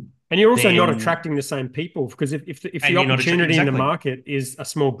 And you're also not Then attracting the same people because if the and you're not opportunity in the exactly. market is a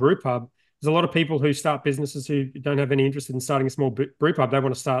small brew pub, there's a lot of people who start businesses who don't have any interest in starting a small brew pub. They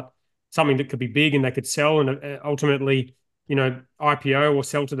want to start something that could be big and they could sell and ultimately, IPO or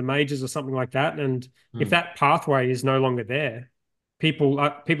sell to the majors or something like that. And if Hmm. that pathway is no longer there, people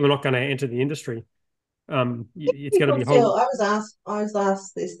are not going to enter the industry. It's going to People be still, whole. I was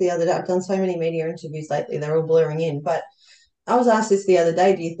asked this the other day. I've done so many media interviews lately, they're all blurring in. But I was asked this the other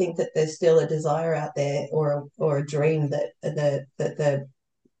day. Do you think that there's still a desire out there, or a dream that the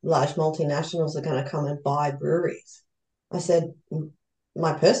large multinationals are going to come and buy breweries? I said,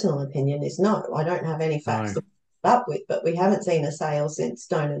 my personal opinion is no. I don't have any facts No. to back up with, but we haven't seen a sale since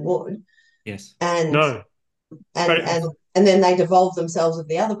Stone and Wood, Yes. and No, and but and and then they devolved themselves of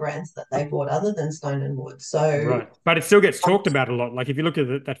the other brands that they bought other than Stone and Wood. So right. But it still gets talked about a lot. Like if you look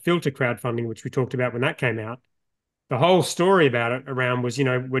at that filter crowdfunding, which we talked about when that came out, the whole story about it around was,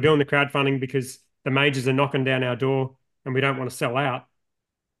 we're doing the crowdfunding because the majors are knocking down our door and we don't want to sell out.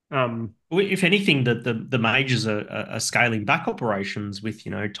 If anything, the majors are scaling back operations with,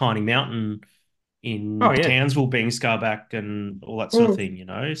 Tiny Mountain Oh in yeah, Townsville being scaled back and all that sort of mm.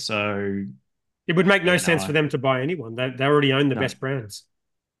 thing. So it would make no yeah, no, sense for them to buy anyone. They already own the no, best brands.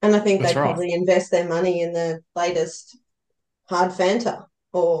 And I think that's they'd right. probably invest their money in the latest hard Fanta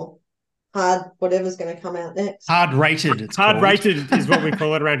or hard whatever's going to come out next. Hard rated, it's Hard called. rated is what we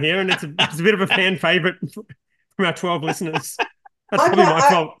call it around here, and it's a bit of a fan favorite from our 12 listeners. That's I probably can't. my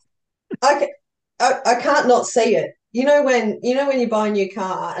fault. I, I can't not see it. When you buy a new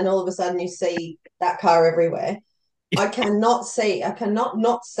car and all of a sudden you see that car everywhere. I cannot see. I cannot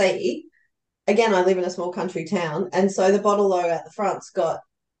not see. Again, I live in a small country town, and so the bottle logo at the front's got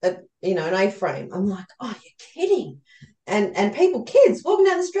an A-frame. I'm like, oh, you're kidding. And kids walking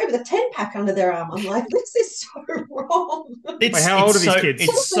down the street with a 10-pack under their arm. I'm like, this is so wrong. Wait, It's how it's old are these so kids?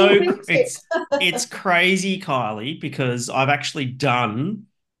 it's so it's crazy, Kylie, because I've actually done,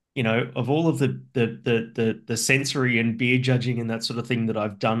 of all of the sensory and beer judging and that sort of thing that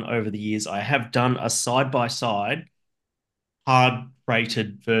I've done over the years, I have done a side by side hard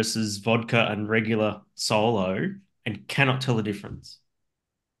rated versus vodka and regular solo and cannot tell the difference.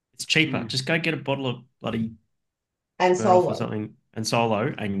 It's cheaper. Mm. Just go get a bottle of bloody And Smirnoff or solo. something and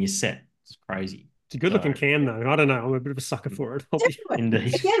solo and you're set. It's crazy. It's a good looking So can, though. I don't know. I'm a bit of a sucker for it. I'll be. Definitely.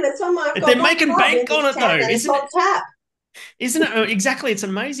 indeed. Again, it's on my. I've They're got one making pub in bank on this it town though, and it's isn't on it? tap. Isn't it? Exactly. It's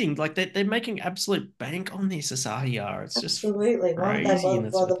amazing. Like they're making absolute bank on this Asahi are. It's just Absolutely. Why would they crazy and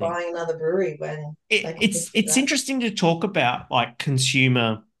that sort of bother thing. buying another brewery when they can It's just do it's that? interesting to talk about like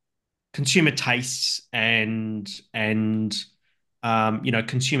consumer tastes and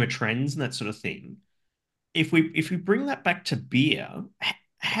consumer trends and that sort of thing. If we bring that back to beer,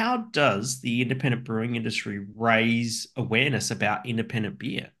 how does the independent brewing industry raise awareness about independent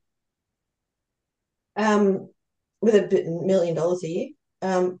beer? Um, with $1 million a year.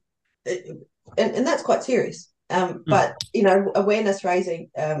 Um, and that's quite serious. Mm, But awareness raising,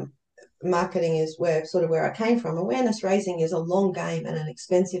 marketing is where I came from. Awareness raising is a long game and an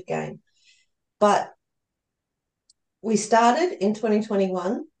expensive game. But we started in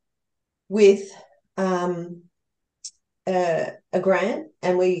 2021 with um, a grant,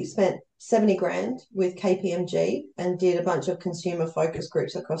 and we spent 70 grand with KPMG and did a bunch of consumer focus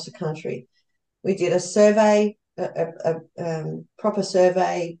groups across the country. We did a survey, proper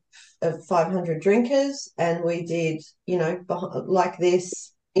survey of 500 drinkers, and we did, like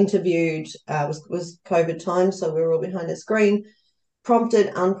this, interviewed. Was COVID time, so we were all behind a screen,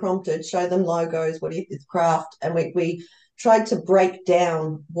 prompted, unprompted, show them logos. What is craft? And we tried to break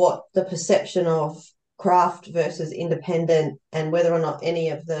down what the perception of craft versus independent, and whether or not any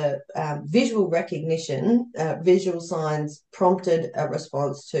of the visual recognition, visual signs prompted a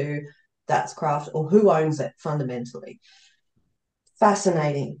response to that's craft or who owns it fundamentally.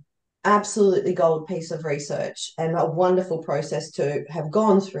 Fascinating. Absolutely gold piece of research and a wonderful process to have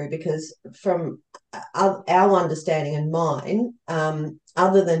gone through, because from our understanding and mine,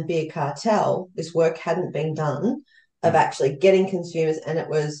 other than beer cartel, this work hadn't been done of mm. actually getting consumers, and it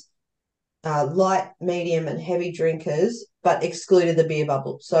was light, medium, and heavy drinkers, but excluded the beer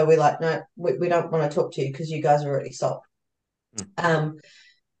bubble. So we're like, no, we don't want to talk to you because you guys are already sold. Mm. Um,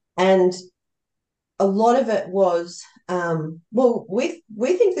 and a lot of it was, well, we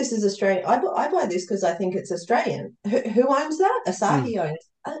think this is Australian. I buy this because I think it's Australian. Who owns that? Mm. Asahi owns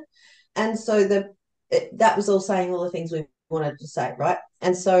that. And so that was all saying all the things we wanted to say, right?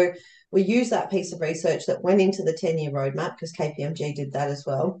 And so we used that piece of research that went into the 10-year roadmap, because KPMG did that as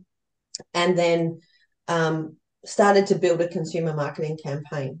well, and then started to build a consumer marketing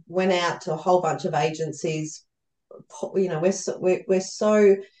campaign. Went out to a whole bunch of agencies. We're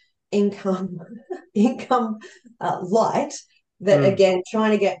so income income light that, Mm. again,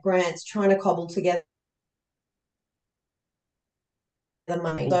 trying to get grants, trying to cobble together the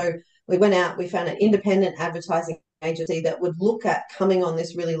money. So we went out, we found an independent advertising agency that would look at coming on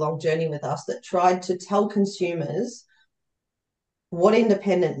this really long journey with us, that tried to tell consumers what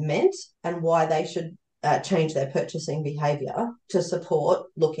independent meant and why they should change their purchasing behaviour to support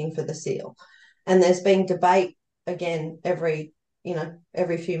looking for the seal. And there's been debate, again, every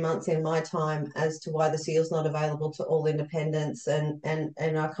few months in my time, as to why the seal's not available to all independents, and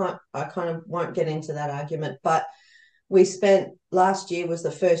I kind of won't get into that argument. But we spent, last year was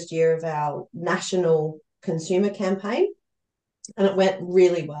the first year of our national consumer campaign, and it went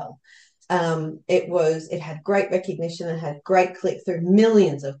really well. It had great recognition, it had great click through,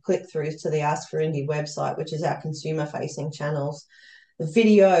 millions of click throughs to the Ask for Indie website, which is our consumer facing channels. The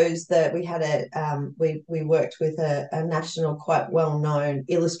videos that we had, we worked with a national, quite well known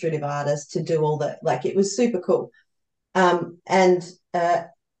illustrative artist to do all that. Like, it was super cool. And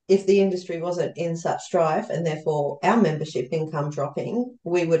if the industry wasn't in such strife, and therefore our membership income dropping,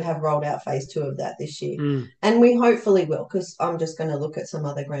 we would have rolled out phase 2 of that this year. Mm. And we hopefully will, because I'm just going to look at some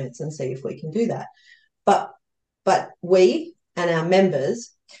other grants and see if we can do that. But we and our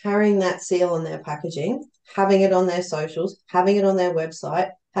members carrying that seal on their packaging, having it on their socials, having it on their website,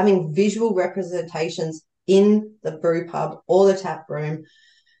 having visual representations in the brew pub or the tap room.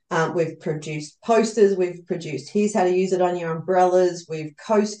 We've produced posters, we've produced here's how to use it on your umbrellas, we've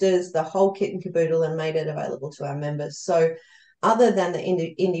coasters, the whole kit and caboodle, and made it available to our members. So other than the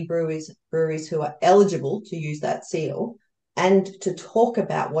indie breweries who are eligible to use that seal and to talk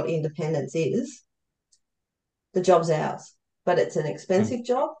about what independence is, the job's ours. But it's an Mm. expensive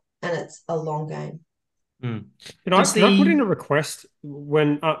job, and it's a long game. Mm. Can I Does can I put in the a request?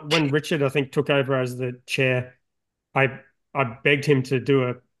 When Richard, I think, took over as the chair, I I begged him to do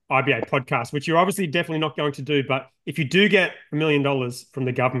a IBA podcast, which you're obviously definitely not going to do. But if you do get $1 million from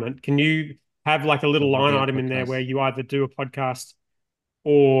the government, can you have like a little line IBA item in there where podcast? you either do a podcast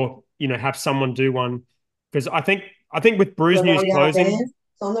or have someone do one? Because I think with Brews The News radar, Dan. closing,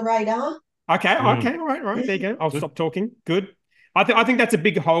 It's on the radar. okay, Mm. okay, all right, there you go. I'll Good. stop talking. Good. I think that's a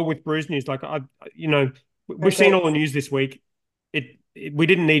big hole with Brews News. Like we've seen all Agreed. the news this week. We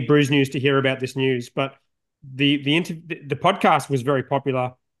didn't need Brews News to hear about this news, but the podcast was very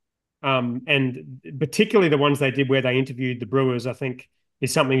popular. And particularly the ones they did where they interviewed the brewers, I think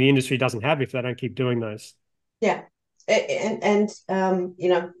is something the industry doesn't have if they don't keep doing those. Yeah.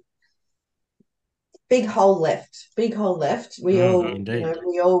 Big hole left. Big hole left. We Mm, all, indeed.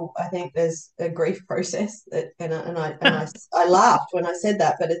 I think there's a grief process that, I laughed when I said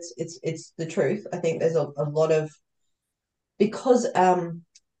that, but it's the truth. I think there's a lot of, because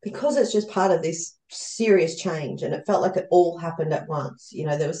it's just part of this serious change, and it felt like it all happened at once.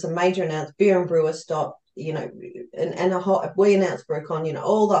 There was some major announcements, beer and brewer stopped, and we announced BrewCon,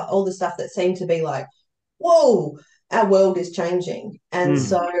 all the stuff that seemed to be like, whoa, our world is changing. And Mm.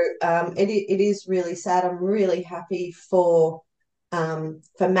 so it is really sad. I'm really happy for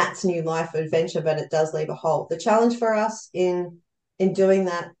Matt's new life adventure, but it does leave a hole. The challenge for us in doing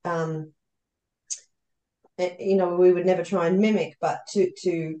that, we would never try and mimic, but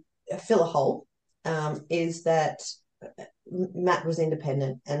to fill a hole, is that Matt was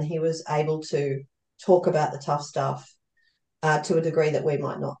independent, and he was able to talk about the tough stuff to a degree that we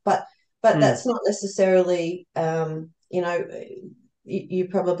might not. But Mm. that's not necessarily, you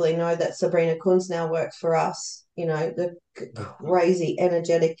probably know that Sabrina Kunz now works for us. The crazy,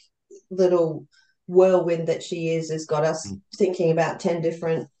 energetic little whirlwind that she is has got us Mm. thinking about 10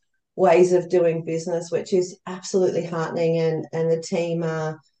 different ways of doing business, which is absolutely heartening. And the team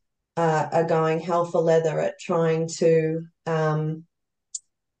are going hell for leather at trying to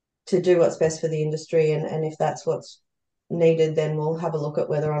do what's best for the industry. And if that's what's needed, then we'll have a look at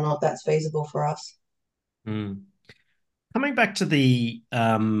whether or not that's feasible for us. Mm. Coming back to the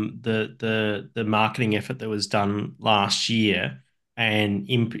marketing effort that was done last year, and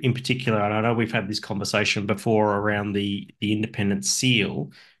in particular, and I know we've had this conversation before around the independent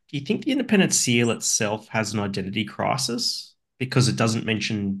seal. Do you think the independent seal itself has an identity crisis because it doesn't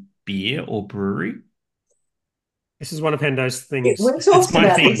mention beer or brewery? This is one of Hendo's We things. It's talked my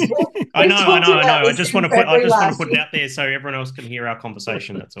about this. thing. I We've know, I talked know, I about know. I this just in want to put February last it year. out there so everyone else can hear our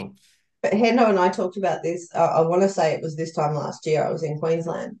conversation. That's all. But Hendo and I talked about this. I want to say it was this time last year. I was in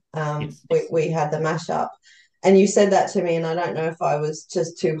Queensland. Yes. We had the mashup, and you said that to me, and I don't know if I was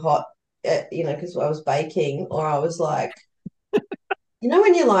just too hot, because I was baking, or I was like,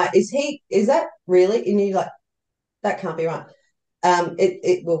 when you're like, is that really? And you're like, that can't be right.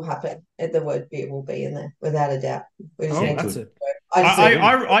 It will happen. The word beer will be in there without a doubt. We just Oh, need that's to. it. I just need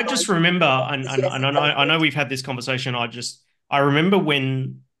to. I just remember, and Yes, I know we've had this conversation. I remember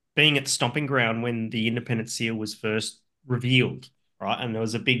when being at the stomping ground when the independent seal was first revealed, right? And there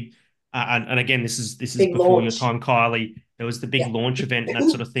was a big, and again, this is big before your launch. time, Kylie. There was the big Yeah. launch event and that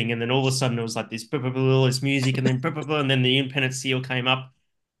sort of thing, and then all of a sudden it was like this, blah, blah, blah, all this music, and then blah, blah, blah, and then the independent seal came up,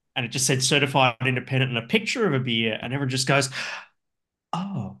 and it just said certified independent and a picture of a beer, and everyone just goes,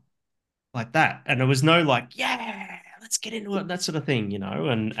 oh, like that. And there was no like, yeah, let's get into it, that sort of thing,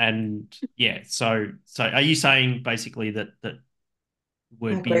 and yeah. So are you saying basically that I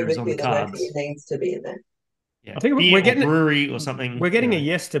word agree beer is with on the you. The word beer cards? needs to be in there. Yeah, I think beer or brewery or something. we're getting a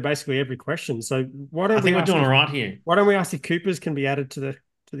yes to basically every question. So why I don't we think we're ask doing if all right here. why don't we ask if Coopers can be added to the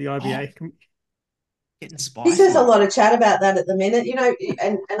Oh, IBA? getting There's a spicy. lot of chat about that at the minute,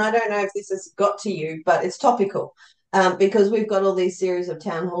 and I don't know if this has got to you, but it's topical. Because we've got all these series of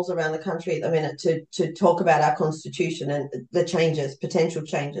town halls around the country at the minute to talk about our constitution and the changes, potential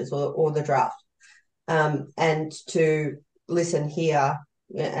changes, or the draft, and to listen, hear,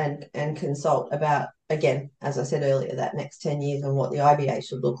 and consult about, again, as I said earlier, that next 10 years and what the IBA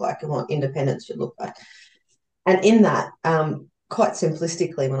should look like and what independence should look like. And in that, quite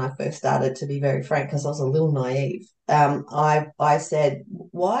simplistically, when I first started, to be very frank, because I was a little naive, I said,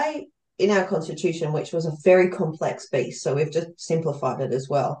 why in our constitution, which was a very complex beast, so we've just simplified it as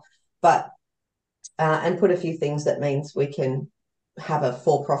well, but and put a few things that means we can have a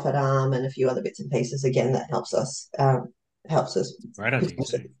for-profit arm and a few other bits and pieces. Again, that helps us Great idea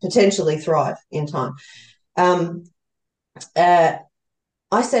too. potentially thrive in time. Um, uh,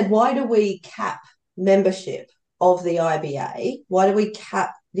 I said, why do we cap membership of the IBA? Why do we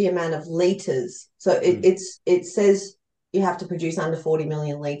cap the amount of litres? So it says you have to produce under 40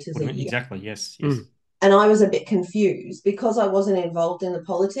 million litres a year. Exactly. Yes. Yes. And I was a bit confused because I wasn't involved in the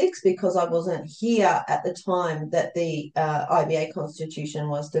politics, because I wasn't here at the time that the IBA constitution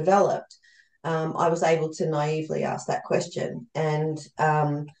was developed. I was able to naively ask that question. And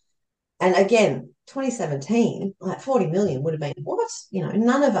again, 2017, like 40 million would have been what?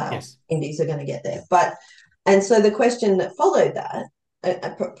 None of our Yes. indies are going to get there. And so the question that followed that,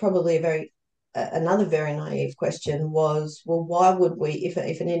 probably another very naive question was, well, why would we, if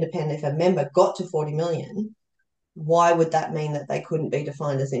a member got to 40 million, why would that mean that they couldn't be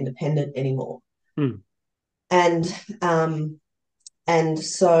defined as independent anymore? And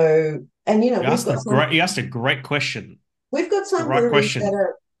so, you asked a great question. We've got the some right breweries question.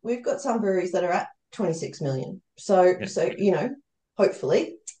 that are at 26 million. So,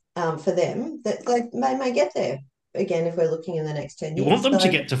 hopefully, for them, that they may get there again if we're looking in the next 10 You years. want them to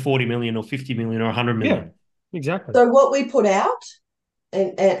get to 40 million or 50 million or 100 million. Yeah, exactly. So what we put out,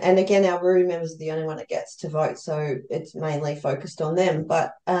 and again, our brewery members are the only one that gets to vote, so it's mainly focused on them,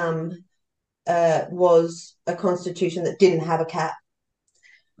 but was a constitution that didn't have a cap.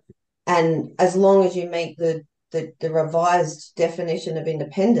 And as long as you meet the revised definition of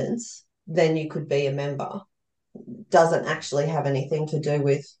independence, then you could be a member. Doesn't actually have anything to do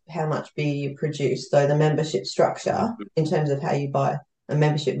with how much beer you produce, though the membership structure, in terms of how you buy a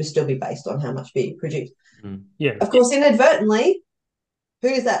membership, would still be based on how much beer you produce. Yeah. Of course, inadvertently, who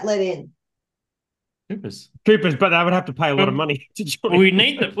does that let in? Coopers, but they would have to pay a lot of money to join. We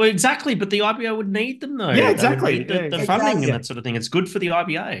need them. Well, exactly, but the IBA would need them, though. Yeah, exactly. They would need the funding and that sort of thing. It's good for the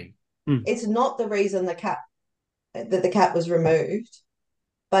IBA. It's not the reason the cap was removed,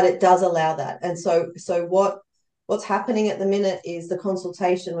 but it does allow that. And so what's happening at the minute is the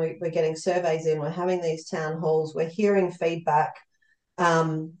consultation. We're getting surveys in. We're having these town halls. We're hearing feedback,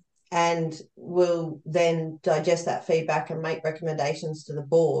 and we'll then digest that feedback and make recommendations to the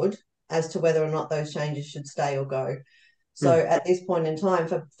board as to whether or not those changes should stay or go. So at this point in time,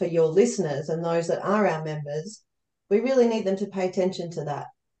 for your listeners and those that are our members, we really need them to pay attention to that,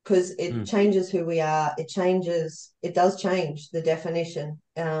 because it changes who we are. It does change the definition,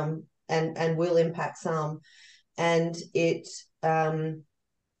 and will impact some. And it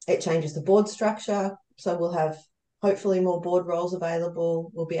changes the board structure. So we'll have hopefully more board roles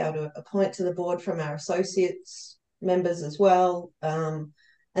available. We'll be able to appoint to the board from our associates members as well.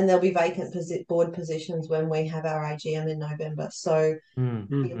 And there'll be vacant board positions when we have our AGM in November. So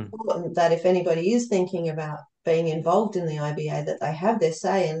it's important that if anybody is thinking about being involved in the IBA that they have their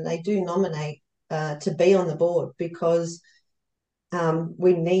say and they do nominate to be on the board, because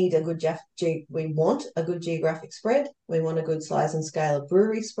we need a good we want a good geographic spread. We want a good size and scale of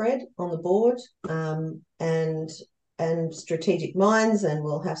brewery spread on the board, and strategic minds, and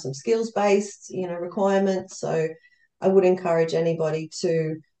we'll have some skills based requirements. So I would encourage anybody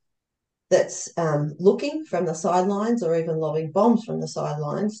that's looking from the sidelines or even lobbing bombs from the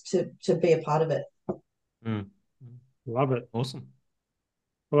sidelines to be a part of it. Love it. Awesome.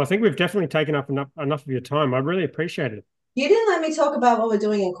 Well, I think we've definitely taken up enough of your time. I really appreciate it. You didn't let me talk about what we're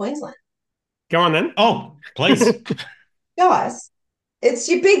doing in Queensland. Go on then. Oh, please. Guys, it's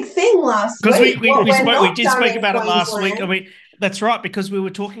your big thing last Because week. we did speak about it last week. I mean, that's right, because we were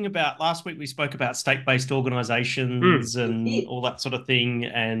talking about last week, we spoke about state-based organisations and all that sort of thing.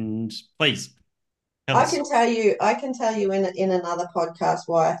 And please tell us. I can tell you in another podcast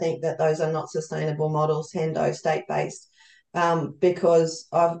why I think that those are not sustainable models, Hendo, state-based, because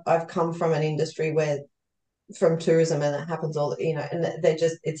I've come from an industry from tourism, and it happens all, and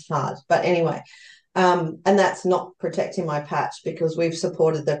it's hard. But anyway, and that's not protecting my patch, because we've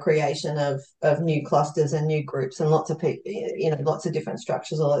supported the creation of new clusters and new groups and lots of people, lots of different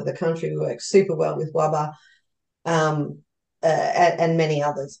structures all over the country. We work super well with WABA, and many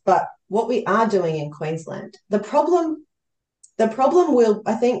others. But what we are doing in Queensland, the problem will,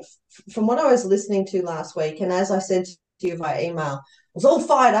 I think, from what I was listening to last week, and as I said to you via email, I was all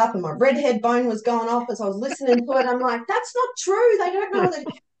fired up and my redhead bone was going off as I was listening to it. I'm like, that's not true. They don't know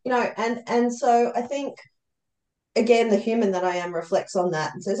that, and so I think, again, the human that I am reflects on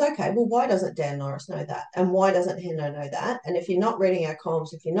that and says, okay, well, why doesn't Dan Norris know that? And why doesn't Hendo know that? And if you're not reading our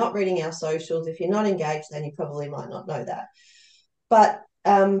comms, if you're not reading our socials, if you're not engaged, then you probably might not know that. But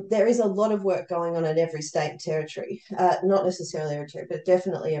there is a lot of work going on in every state and territory, not necessarily every territory, but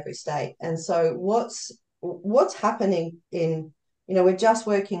definitely every state. And so what's happening we're just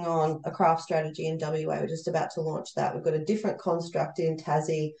working on a craft strategy in WA. We're just about to launch that. We've got a different construct in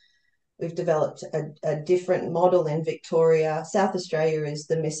Tassie. We've developed a different model in Victoria. South Australia is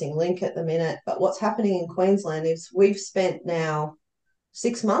the missing link at the minute. But what's happening in Queensland is we've spent now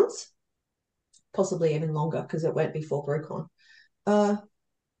 6 months, possibly even longer, because it went before BrewCon,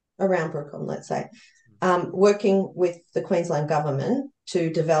 around BrewCon, let's say, working with the Queensland government to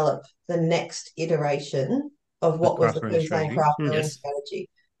develop the next iteration of what was the Queensland craft brewing strategy.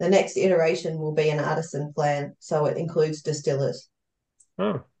 The next iteration will be an artisan plan, so it includes distillers.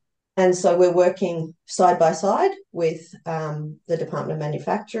 Oh. And so we're working side by side with the Department of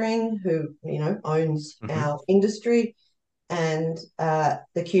Manufacturing, who owns our industry, and the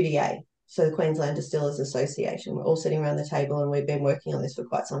QDA, so the Queensland Distillers Association. We're all sitting around the table, and we've been working on this for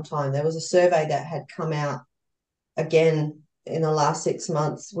quite some time. There was a survey that had come out again in the last 6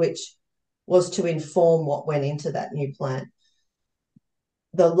 months, which was to inform what went into that new plan.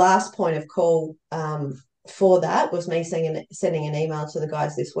 The last point of call for that was me sending an email to the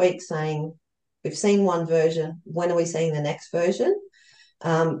guys this week saying, we've seen one version, when are we seeing the next version?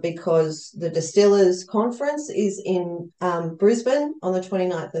 Because the Distillers Conference is in Brisbane on the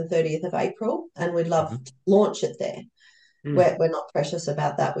 29th and 30th of April, and we'd love to launch it there. We're not precious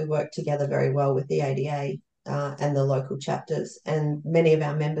about that. We work together very well with the ADA and the local chapters, and many of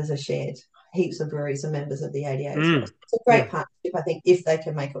our members are shared. Heaps of breweries are members of the ADA as well. So it's a great partnership, I think, if they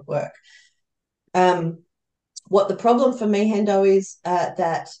can make it work. What the problem for me, Hendo, is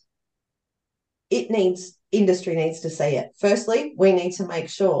that industry needs to see it. Firstly, we need to make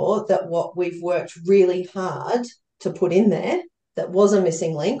sure that what we've worked really hard to put in there, that was a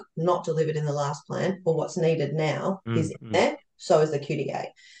missing link, not delivered in the last plan, or what's needed now is in there. So is the QDA.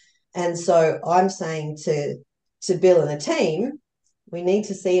 And so I'm saying to Bill and the team, we need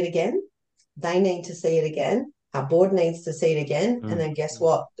to see it again. They need to see it again. Our board needs to see it again. And then guess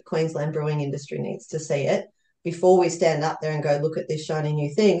what? The Queensland brewing industry needs to see it before we stand up there and go, look at this shiny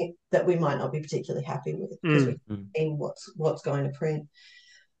new thing that we might not be particularly happy with, because we've seen what's going to print.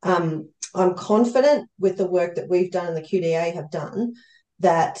 I'm confident with the work that we've done and the QDA have done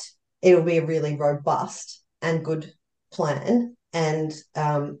that it'll be a really robust and good plan. And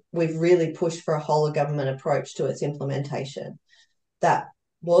we've really pushed for a whole of government approach to its implementation. That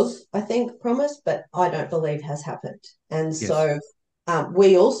was, I think, promised, but I don't believe has happened. And so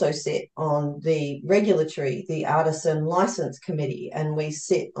we also sit on the regulatory, the artisan license committee, and we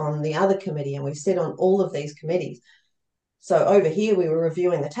sit on the other committee, and we sit on all of these committees. So over here, we were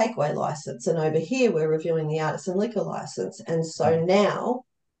reviewing the takeaway license, and over here, we're reviewing the artisan liquor license. And so now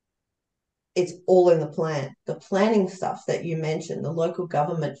it's all in the plan. The planning stuff that you mentioned, the local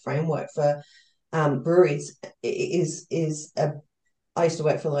government framework for breweries is I used to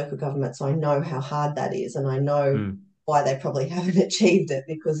work for local government, so I know how hard that is, and I know Mm, why they probably haven't achieved it,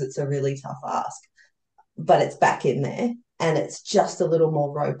 because it's a really tough ask. But it's back in there, and it's just a little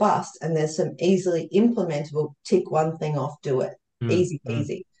more robust. And there's some easily implementable, tick one thing off, do it. mm, Easy mm,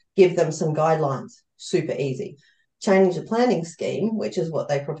 peasy. Give them some guidelines, super easy. Change the planning scheme, which is what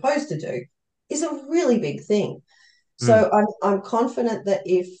they propose to do, is a really big thing. mm, So I'm confident that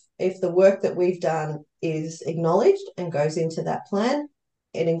if the work that we've done is acknowledged and goes into that plan,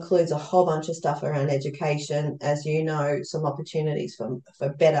 it includes a whole bunch of stuff around education, as you know, some opportunities for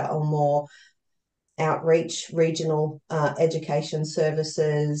better or more outreach, regional education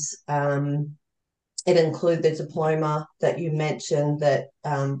services. It included the diploma that you mentioned that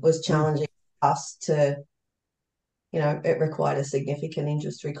was mm, challenging us to, it required a significant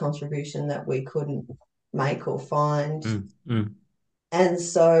industry contribution that we couldn't make or find. mm, mm, And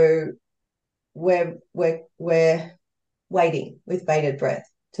so we're waiting with bated breath,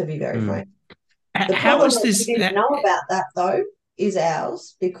 to be very mm. frank. The How problem is that you this? didn't know about that, though, is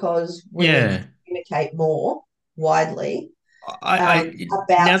ours, because we need to Yeah, communicate more widely now about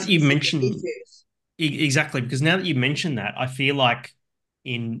that you specific mention issues. exactly, because now that you mention that, I feel like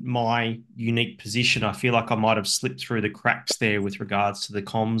in my unique position, I feel like I might have slipped through the cracks there with regards to the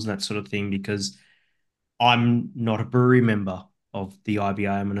comms and that sort of thing, because I'm not a brewery member of the IBA.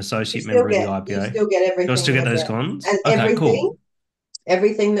 I'm an associate member of the You IBA. still get Do I everything still get as those well, cons? and Okay, cool.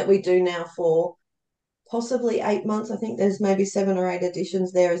 everything that we do now for possibly 8 months. I think there's maybe 7 or 8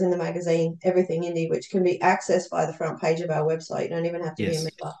 editions there, is in the magazine, Everything Indie, which can be accessed by the front page of our website. You don't even have to be a Yes.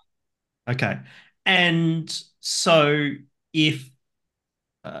 member. Okay. And so if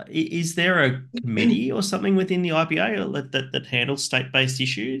is there a committee or something within the IBA that handles state-based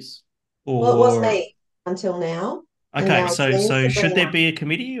issues? Well, it was Or me until now, and okay, now it's so me and should there Sabrina. be a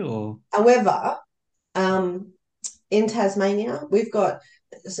committee or However, um, in Tasmania, we've got,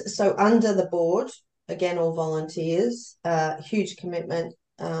 so under the board, again, all volunteers, huge commitment,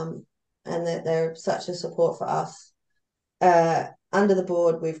 and they're such a support for us. Under the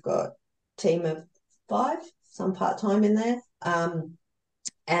board, we've got a team of 5, some part-time in there.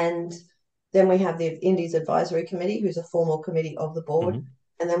 And then we have the Indies Advisory Committee, who's a formal committee of the board. Mhm.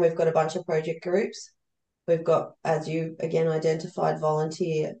 And then we've got a bunch of project groups. We've got, as you again identified,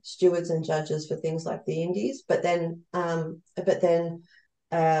 volunteer stewards and judges for things like the Indies. But then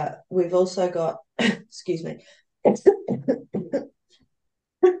we've also got, excuse me,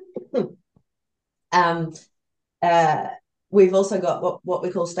 um, uh, we've also got what we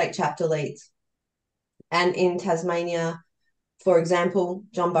call state chapter leads. And in Tasmania, for example,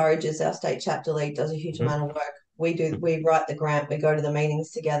 John Burridge is our state chapter lead, does a huge Mhm. amount of work. We write the grant, we go to the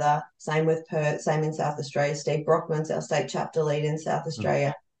meetings together. Same with Perth, same in South Australia. Steve Brockman's our state chapter lead in South Mhm.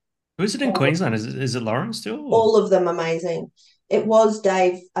 Australia. Who's it in All, Queensland? Is it Lauren still? Or? all of them amazing. It was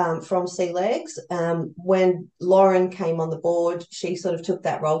Dave from Sea Legs. When Lauren came on the board, she sort of took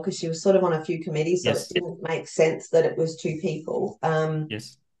that role because she was sort of on a few committees, so it Yes. didn't make sense that it was 2 people.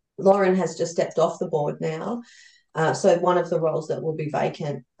 Yes. Lauren has just stepped off the board now. So one of the roles that will be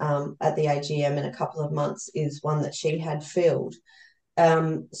vacant at the AGM in a couple of months is one that she had filled.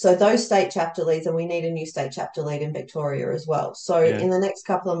 So those state chapter leads, and we need a new state chapter lead in Victoria as well. So Yeah. in the next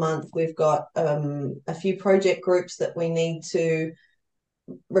couple of months, we've got a few project groups that we need to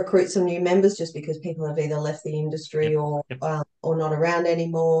recruit some new members, just because people have either left the industry Yep. Yep. or not around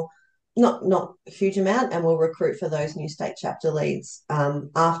anymore. Not a huge amount, and we'll recruit for those new state chapter leads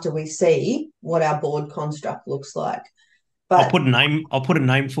after we see what our board construct looks like. I'll But put a name. I'll put a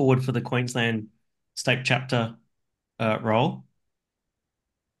name forward for the Queensland state chapter role.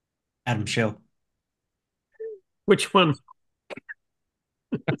 Adam Shell. Which one?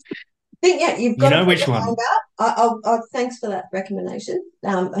 I think, yeah, you've You got to know put which your hand one? up. Thanks for that recommendation.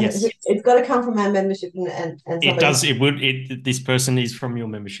 Yes. It's got to come from our membership, and It somebody. does. It would. This person is from your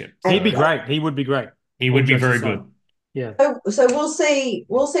membership, He'd be so great. He would be great. he All would be jokes very aside. good. Yeah. So we'll see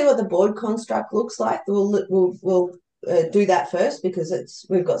what the board construct looks like. We'll do that first, because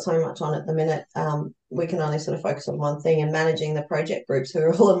we've got so much on at the minute. We can only sort of focus on one thing, and managing the project groups, who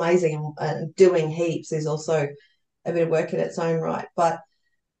are all amazing, and doing heaps, is also a bit of work in its own right. But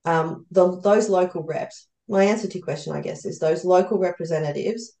those local reps, my answer to your question, I guess, is those local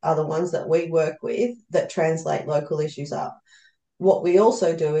representatives are the ones that we work with that translate local issues up. What we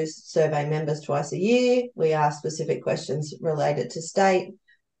also do is survey members twice a year. We ask specific questions related to state,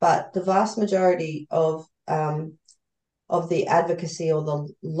 but the vast majority of the advocacy or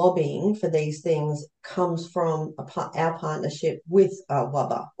the lobbying for these things comes from our partnership with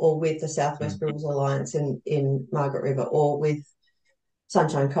WABA, or with the Southwest Mm, Brewers Alliance in Margaret River, or with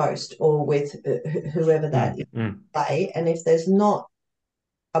Sunshine Coast, or with whoever that mm, is mm, play. And if there's not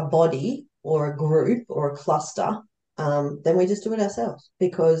a body or a group or a cluster, then we just do it ourselves.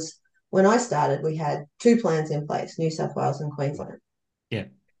 Because when I started, we had two plans in place, New South Wales and Queensland. Yeah.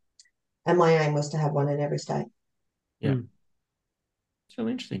 And my aim was to have one in every state. Yeah. It's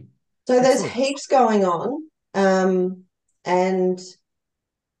really interesting. So there's Excellent. heaps going on. And,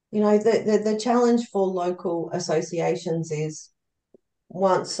 the challenge for local associations is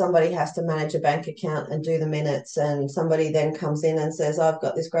once somebody has to manage a bank account and do the minutes, and somebody then comes in and says, I've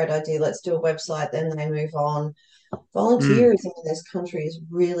got this great idea, let's do a website, then they move on. Volunteerism in this country is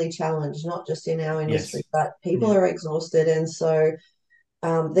really challenged, not just in our industry, Yes. but people Yeah. are exhausted. And so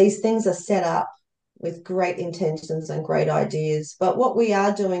these things are set up with great intentions and great ideas. But what we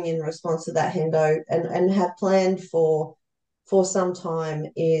are doing in response to that, Hendo, and have planned for some time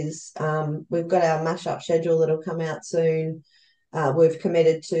is we've got our mashup schedule that'll come out soon. We've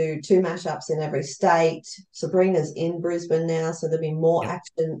committed to 2 mashups in every state. Sabrina's in Brisbane now, so there'll be more Yep.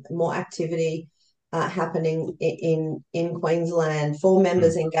 action, more activity happening in Queensland for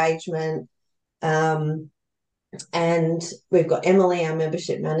members' engagement. And we've got Emily, our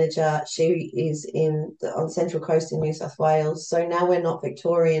membership manager. She is on Central Coast in New South Wales. So now we're not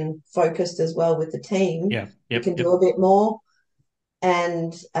Victorian focused as well with the team. Yeah. We Yep. can Yep. do a bit more.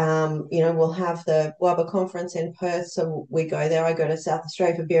 And we'll have the WABA conference in Perth, so we go there. I go to South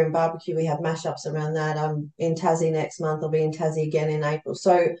Australia for beer and barbecue. We have mashups around that. I'm in Tassie next month. I'll be in Tassie again in April.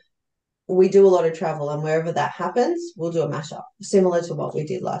 So we do a lot of travel, and wherever that happens, we'll do a mashup similar to what we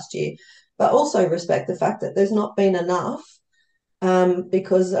did last year. But also respect the fact that there's not been enough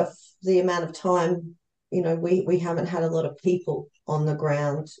because of the amount of time. We haven't had a lot of people on the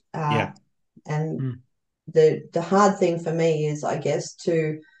ground, Yeah. and the hard thing for me is, I guess,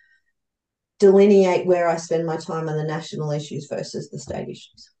 to delineate where I spend my time on the national issues versus the state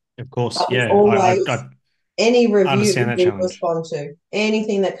issues. Of course. But we Yeah. I always, any review understand that we challenge. respond to.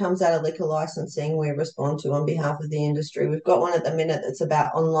 Anything that comes out of liquor licensing, we respond to on behalf of the industry. We've got one at the minute that's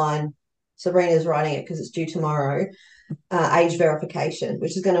about online. Sabrina's writing it because it's due tomorrow. Age verification,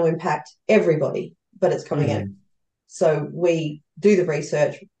 which is going to impact everybody, but it's coming out. So we do the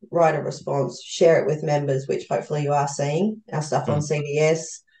research, write a response, share it with members, which hopefully you are seeing our stuff on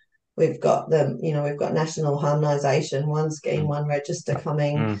CDS. We've got we've got national harmonisation, one scheme, one register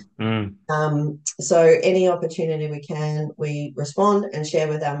coming. So any opportunity we can, we respond and share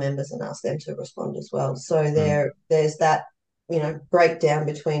with our members and ask them to respond as well. So there's that, breakdown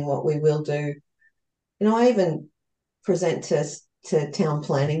between what we will do. I even present to town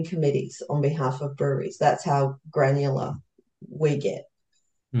planning committees on behalf of breweries. That's how granular we get.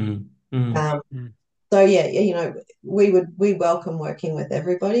 So yeah, we welcome working with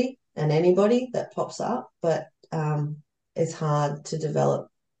everybody and anybody that pops up, but it's hard to develop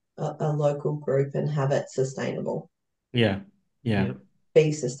a local group and have it sustainable. Yeah. Yeah.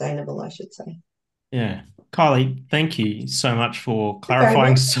 Be sustainable, I should say. Yeah. Kylie, thank you so much for You're very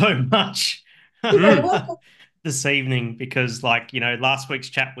clarifying welcome. so much You're very welcome. this evening, because last week's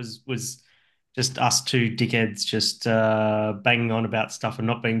chat was just us two dickheads just banging on about stuff and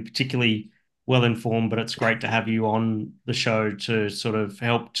not being particularly well informed, but it's great to have you on the show to sort of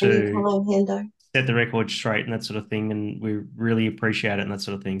help to Anytime, Hendo. set the record straight and that sort of thing, and we really appreciate it and that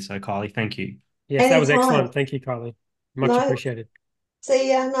sort of thing. So Kylie, thank you. Yes, that was Anytime. excellent. Thank you, Kylie. Much No, appreciated.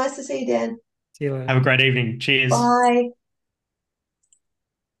 see ya. Nice to see you, Dan. See you later. Have a great evening. Cheers. Bye.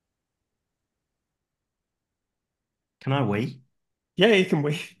 Can I wee? Yeah, you can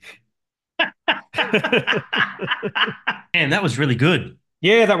win. Man, that was really good.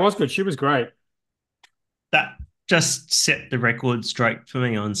 Yeah, that was good. She was great. That just set the record straight for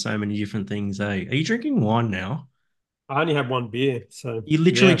me on so many different things, eh? Are you drinking wine now? I only had one beer, so You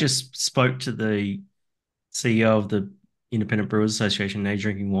literally yeah. just spoke to the CEO of the Independent Brewers Association. Now you're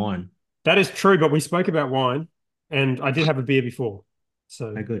drinking wine. That is true, but we spoke about wine, and I did have a beer before.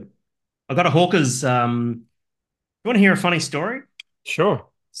 So Oh, good. I got a Hawker's. You want to hear a funny story? sure.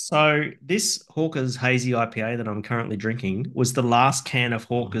 So this Hawker's Hazy IPA that I'm currently drinking was the last can of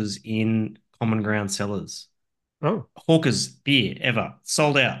Hawker's in Common Ground Cellars. Oh, Hawker's beer ever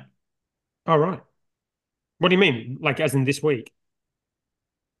sold out. all right. What do you mean? Like as in this week?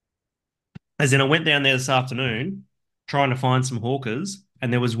 As in, I went down there this afternoon trying to find some Hawkers,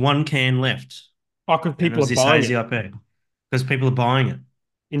 and there was one can left, Oh, because and it people was are this buying hazy it IPA because people are buying it.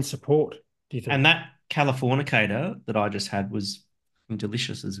 in support, do you think? And that Californicator that I just had was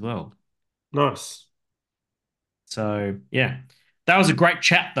delicious as well. Nice. So yeah, that was a great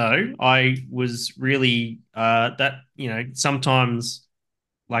chat though. I was really sometimes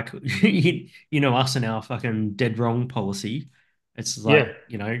like us and our fucking dead wrong policy. It's like,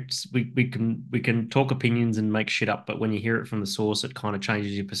 Yeah. we can talk opinions and make shit up, but when you hear it from the source, it kind of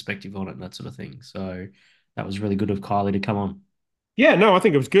changes your perspective on it and that sort of thing. So that was really good of Kylie to come on. Yeah, no, I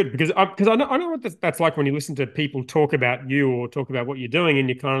think it was good because I know what that's like when you listen to people talk about you or talk about what you're doing, and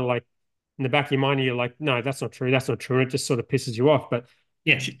you kind of like in the back of your mind, you're like, no, that's not true. That's not true. And it just sort of pisses you off. But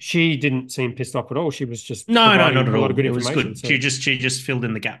Yeah. she didn't seem pissed off at all. She was just No, no, not providing at a lot of all. good It was information. good. So She just filled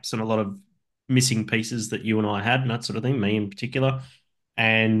in the gaps and a lot of missing pieces that you and I had and that sort of thing, me in particular.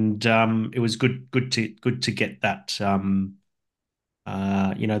 And it was good to get that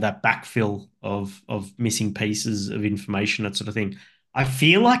that backfill of missing pieces of information, that sort of thing. I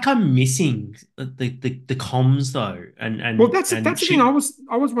feel like I'm missing the comms though, and well, and that's and the thing I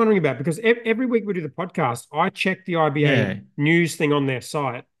she, was wondering about because every week we do the podcast, I check the IBA yeah, news thing on their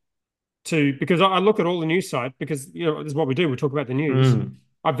site to because I look at all the news site because this is what we do. We talk about the news. mm,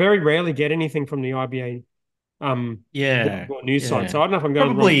 I very rarely get anything from the IBA blog yeah, or news site. yeah. So I don't know if I'm going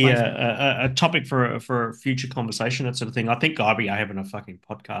to the wrong Probably place. a topic for a future conversation, that sort of thing. I think IBA having a fucking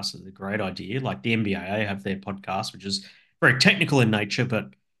podcast is a great idea. Like the NBA have their podcast, which is very technical in nature, but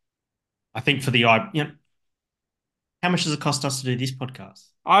I think for the how much does it cost us to do this podcast?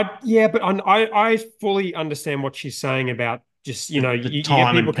 Yeah, but I fully understand what she's saying about just The you get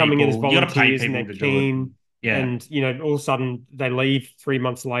time people and coming in as people. You got to pay volunteers and they're people to do it. keen, Yeah, and all of a sudden they leave 3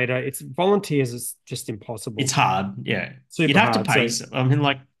 months later. It's volunteers is just it's impossible, hard. Yeah, you'd super have to hard. pay. So I mean,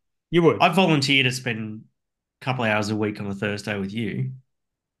 like you would, I volunteer to spend a couple of hours a week on a Thursday with you,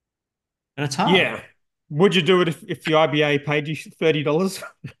 and it's hard. yeah. Would you do it if the IBA paid you $30?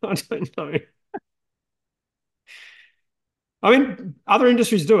 I don't know. I mean, other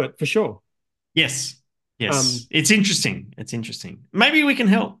industries do it for sure. Yes, yes, Um, it's interesting. It's interesting. Maybe we can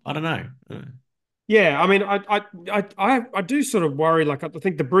help. I don't know. Yeah, I mean, I do sort of worry. Like, I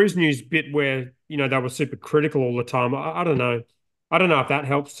think the Bruise News bit where they were super critical all the time. I don't know. I don't know if that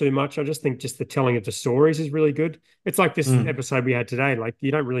helps too much. I just think just the telling of the stories is really good. It's like this Mm, episode we had today. Like,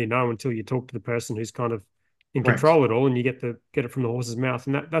 you don't really know until you talk to the person who's kind of in correct. control of it all, and you get it from the horse's mouth.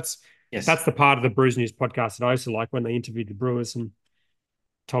 And Yes. that's the part of the Bruise News podcast that I used to like when they interviewed the Brewers and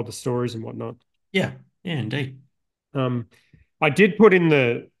told the stories and whatnot. Yeah. Yeah. Indeed. Um, I did put in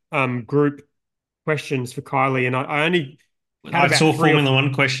the group questions for Kylie, and I only had I about saw three or Formula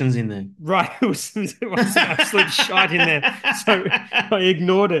One questions in there. right. It was some absolute shite in there, so I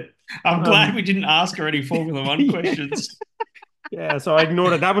ignored it. I'm glad we Um, didn't ask her any Formula One yeah, questions. yeah. So I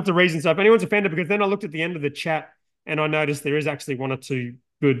ignored it. That was the reason. So if anyone's offended, because then I looked at the end of the chat and I noticed there is actually one or two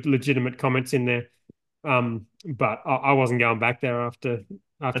good, legitimate comments in there. But I wasn't going back there after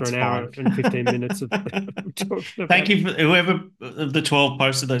That's an hour fine. and 15 minutes of talking Thank about. you for whoever of the 12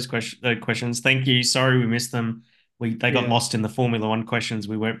 posted those questions. Thank you. Sorry we missed them. They got Yeah, lost in the Formula One questions.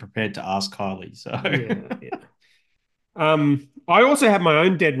 We weren't prepared to ask Kylie. So yeah, yeah. I also have my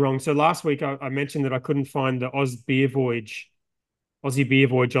own dead wrong. So last week I mentioned that I couldn't find the Aussie Beer Voyage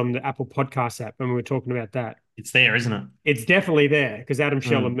on the Apple Podcast app when we were talking about that. it's there, isn't it? It's definitely there because Adam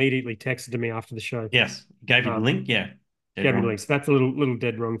Shell Mm. immediately texted to me after the show. Yes. Gave you the Um, link. Yeah. Dead gave me the wrong. link. So that's a little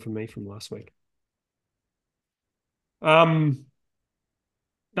dead wrong for me from last week. Um,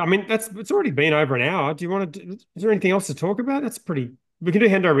 I mean it's already been over an hour. Do you want to? Is there anything else to talk about? That's pretty. We can do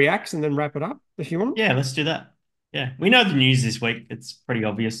Hendo reacts and then wrap it up if you want. Yeah, let's do that. Yeah. We know the news this week. It's pretty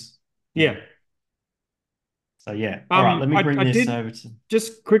obvious. Yeah. Yeah. So yeah. All right, let me I bring this did over to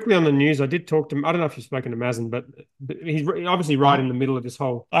just quickly on the news. I did talk to him. I don't know if you've spoken to Mazen, but he's obviously right in I the middle of this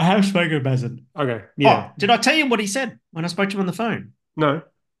whole. I have spoken to Mazen. Okay, yeah, Oh, did I tell you what he said when I spoke to him on the phone? no,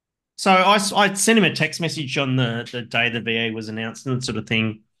 So I sent him a text message on the day the VA was announced and that sort of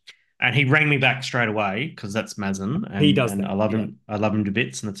thing. And he rang me back straight away because that's Mazen he and does and I that. love Yeah, him. I love him to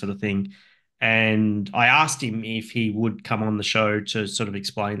bits and that sort of thing. And I asked him if he would come on the show to sort of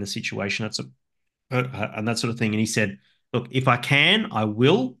explain the situation. And that sort of thing. And he said, "Look, if I can, I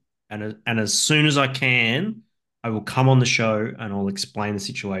will. And as soon as I can, I will come on the show and I'll explain the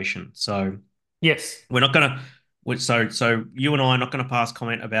situation." So yes, we're not gonna. So you and I are not going to pass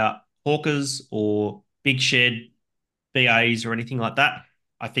comment about hawkers or big shed BAs or anything like that.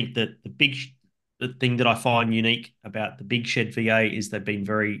 I think that the thing that I find unique about the Big Shed VA is they've been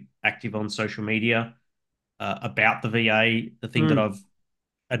very active on social media about the VA. The thing that mm, I've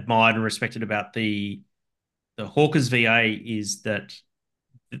admired and respected about the Hawkers VA is that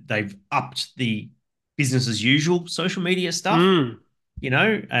they've upped the business as usual social media stuff, mm,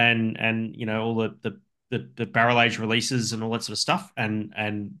 and all the barrel age releases and all that sort of stuff.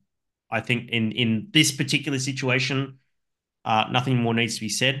 And I think in this particular situation, nothing more needs to be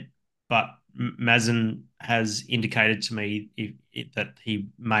said. But Mazen has indicated to me that he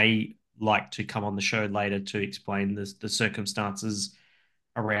may like to come on the show later to explain the circumstances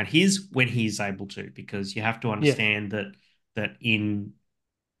around when he's able to, because you have to understand that in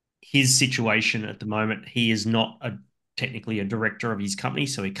his situation at the moment, he is not technically a director of his company,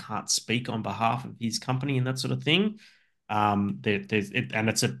 so he can't speak on behalf of his company and that sort of thing. And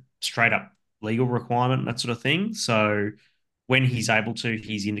it's a straight up legal requirement and that sort of thing. So when he's able to,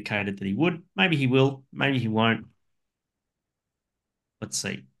 he's indicated that he would. Maybe he will, maybe he won't. Let's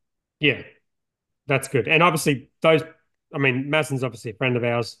see. Yeah, that's good. And obviously, Madsen's obviously a friend of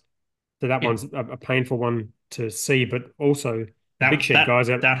ours, so that one's a painful one to see, but also the Big Shed guys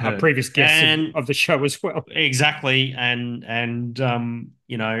are previous guests of the show as well. Exactly, and I've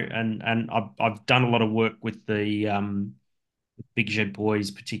done a lot of work with the Big Shed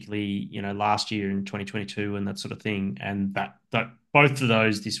boys, particularly last year in 2022 and that sort of thing, and that both of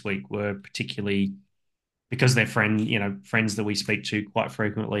those this week were particularly, because they're friends that we speak to quite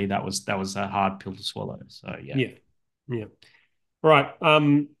frequently. That was a hard pill to swallow. So yeah. Right.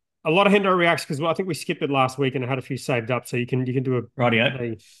 A lot of Hendo reacts because I think we skipped it last week and I had a few saved up, so you can do a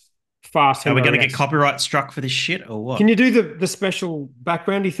fast. Are we going to get copyright struck for this shit or what? Can you do the special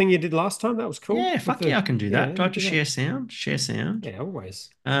backgroundy thing you did last time? That was cool. Yeah, fuck yeah, I can do that. Do I have to share sound? Share sound. Yeah, always.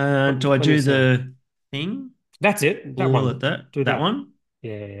 Do I do the thing? That's it. That one. Do that one?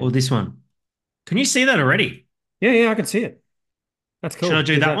 Yeah. Or this one? Can you see that already? Yeah, I can see it. That's cool. Should I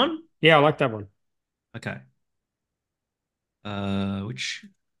do that one? Yeah, I like that one. Okay. Which?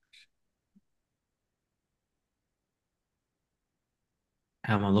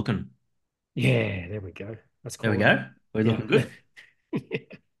 How am I looking? Yeah, there we go. That's cool. There we go. We're looking good.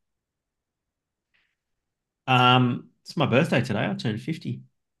 It's my birthday today. I turned 50.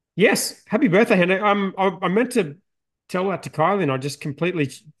 Yes, happy birthday, Hendo. I meant to tell that to Kylie, and I just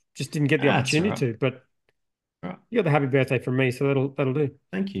completely didn't get the opportunity to. But you got the happy birthday from me, so that'll do.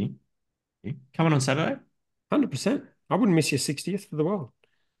 Thank you. Coming on Saturday? 100%. I wouldn't miss your 60th for the world.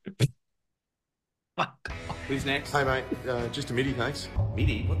 Fuck. Who's next? Hey, mate. Just a midi, thanks.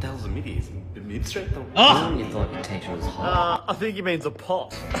 Midi? What the hell's a midi? Is it mid-strength? Oh! You thought your teacher was hot. I think he means a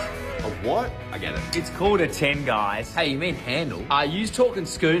pot. A what? I get it. It's called a 10, guys. Hey, you mean handle? You talking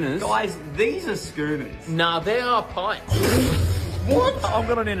schooners? Guys, these are schooners. Nah, they are pints. What? I'm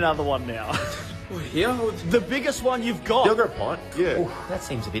gonna need another one now. Here? The biggest one you've got. You'll go pint? Yeah. Ooh, that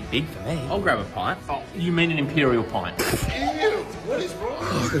seems a bit big for me. I'll grab a pint. Oh, you mean an imperial pint? Ew, what is wrong?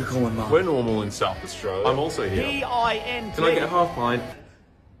 I'm gonna call my mum. We're normal in South Australia. I'm also here. P-I-N-T. Can I get a half pint?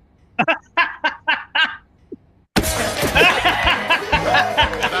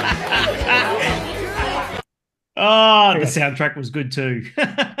 Oh, the soundtrack was good too.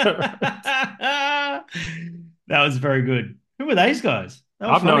 That was very good. Who were these guys?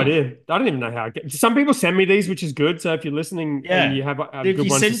 I have no idea. I don't even know how. Some people send me these, which is good. So if you're listening and you have good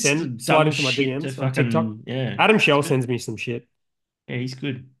ones to send, slide into my DMs on TikTok. Yeah, Adam Shell sends me some shit. Yeah, he's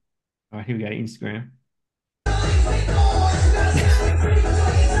good. All right, here we go. Instagram.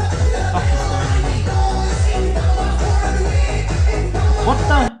 What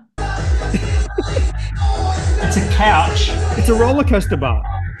the? It's a couch. It's a roller coaster bar.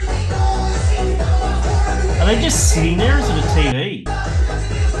 Are they just sitting there? Is it a TV?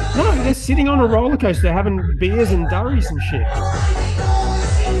 No, they're sitting on a roller coaster having beers and durries and shit.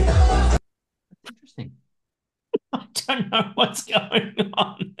 Interesting. I don't know what's going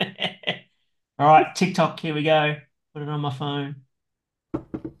on there. All right, TikTok, here we go. Put it on my phone.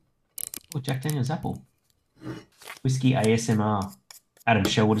 Oh, Jack Daniel's Apple. Whiskey ASMR. Adam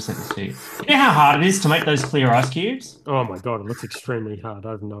Shell would have sent this to you. You know how hard it is to make those clear ice cubes? Oh my God, it looks extremely hard.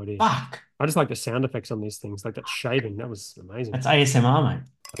 I have no idea. Fuck. I just like the sound effects on these things, like that shaving. That was amazing. That's ASMR, mate.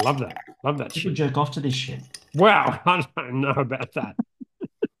 I love that. Love that People shit. jerk off to this shit. Wow, I don't know about that.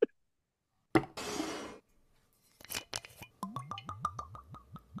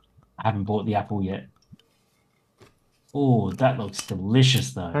 I haven't bought the apple yet. Oh, that looks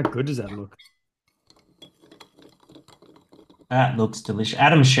delicious, though. How good does that look? That looks delicious.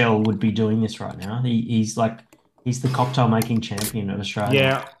 Adam Shell would be doing this right now. He's the cocktail making champion of Australia.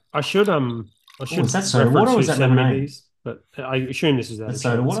 Yeah, I should is that soda water or is that lemonade? But I assume this is that.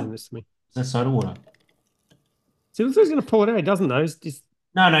 Soda water? Send this to me. Is that soda water? See, looks like he's going to pull it out. He doesn't know. He's just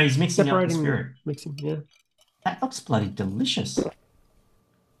No, he's mixing up the separating, spirit. mixing. Yeah. That looks bloody delicious. Okay.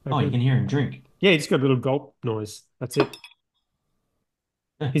 Oh, you can hear him drink. Yeah, he just got a little gulp noise. That's it.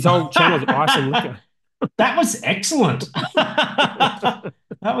 His whole channel's ice and liquor. That was excellent. That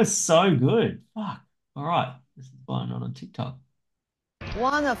was so good. Fuck. All right. This is why I'm not on TikTok.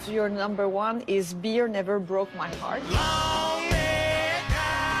 One of your number one is Beer Never Broke My Heart.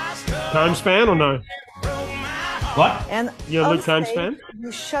 Holmes fan or no? What? And You're a on Luke Combs stage, fan?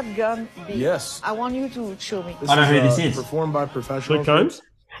 you shotgun beat. Yes. I want you to show me. I don't know who this is. Performed by professionals. Luke Combs?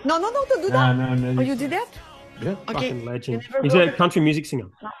 No, don't do that. No. Oh, you did that? Yeah. Okay. Fucking legend. You never He's broke a country music singer.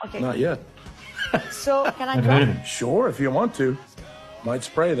 No, okay. Not yet. So can I I've heard of try? him. Sure, if you want to. Might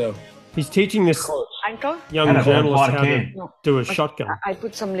spray though. He's teaching this Ankle? young Had a journalist light how to can. do a shotgun. I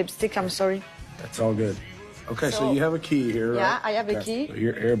put some lipstick. I'm sorry. That's all good. Okay, so So- you have a key here, right? Yeah, I have a Okay, key. So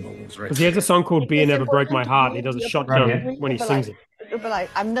your air bubbles, right? Because he has a song called Beer It's Never Broke My important to Heart, and he know does a the shotgun Right, when he But sings like- it. But like,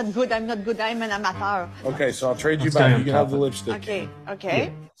 I'm not good. I'm an amateur. Okay, so I'll trade you Let's back. go You can have the top it. lipstick.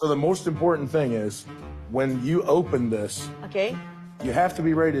 Okay. So the most important thing is when you open this, Okay. you have to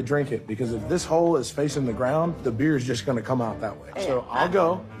be ready to drink it because if this hole is facing the ground, the beer is just going to come out that way. So I'll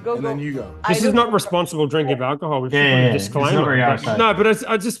go, and then you go. This is not responsible drinking of alcohol. We should put Yeah, a it's not disclaimer. very But- outside. no, but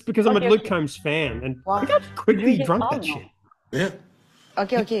I just because I'm a Okay, Luke okay. Combs fan, and Wow. look how quickly Drink he it drunk all that now. shit. Yeah.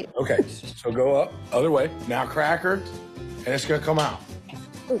 Okay. Okay, so go up, other way. Now cracker, and it's going to come out.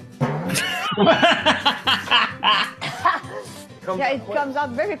 Yeah, it comes out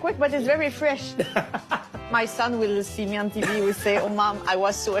very quick, but it's very fresh. My son will see me on TV. Will say, "Oh, mom, I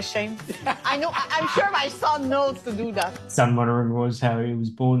was so ashamed." I know. I'm sure my son knows to do that. Son wondering was how he was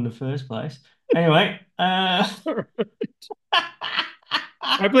born in the first place. Anyway, I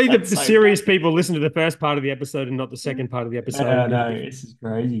believe that That's the so serious people listen to the first part of the episode and not the second part of the episode. no, this is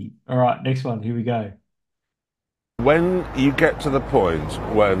crazy. All right, next one. Here we go. When you get to the point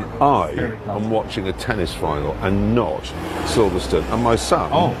when I am watching a tennis final and not Silverstone, and my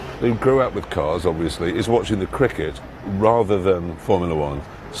son, who grew up with cars obviously, is watching the cricket rather than Formula One,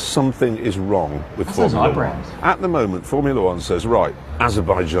 something is wrong with What's those Formula One. eyebrows? At the moment, Formula One says, right,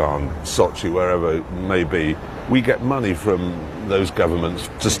 Azerbaijan, Sochi, wherever it may be, we get money from those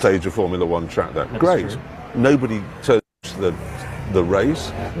governments to stage a Formula One track there. Great. true. Nobody turns to the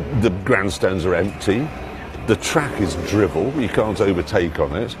race. The grandstands are empty. The track is drivel, you can't overtake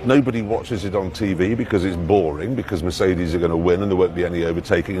on it. Nobody watches it on TV because it's boring, because Mercedes are going to win and there won't be any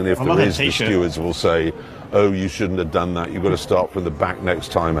overtaking. And if I love there that is, the t-shirt. stewards will say, oh, you shouldn't have done that, you've got to start from the back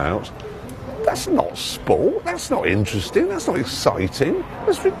next time out. That's not sport, that's not interesting, that's not exciting,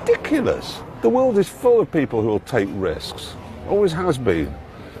 that's ridiculous. The world is full of people who will take risks, always has been.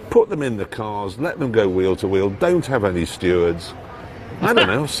 Put them in the cars, let them go wheel to wheel, don't have any stewards. I don't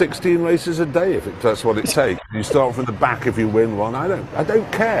know, 16 races a day if that's what it takes. You start from the back if you win one. I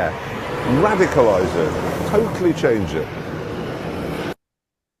don't care. Radicalise it. Totally change it.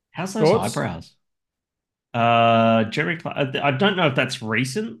 How's those Thoughts? eyebrows? Jerry, I don't know if that's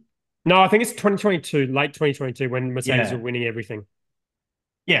recent. No, I think it's 2022, late 2022, when Mercedes Yeah. are winning everything.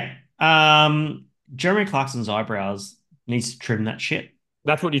 Yeah. Jeremy Clarkson's eyebrows needs to trim that shit.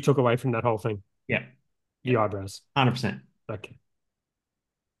 That's what you took away from that whole thing. Yeah. The eyebrows. 100%. Okay.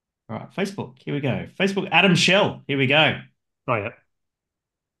 All right, Facebook. Here we go. Facebook, Adam Shell. Here we go. Oh yeah.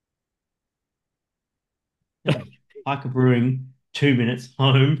 Hiker Brewing, 2 minutes.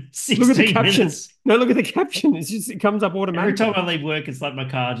 Home, 16 Look at the caption. minutes. No, look at the caption. It comes up Every automatically. time I leave work, it's like my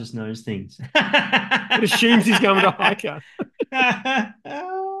car just knows things. It assumes he's going to hiker. That's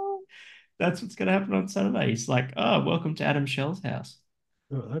what's going to happen on Saturday. He's like, oh, welcome to Adam Shell's house.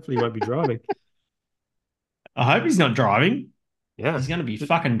 Oh, hopefully he won't be driving. I hope he's not driving. Yeah. He's going to be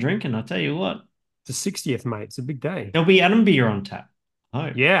fucking drinking, I tell you what. It's the 60th, mate. It's a big day. There'll be Adam beer on tap. Oh,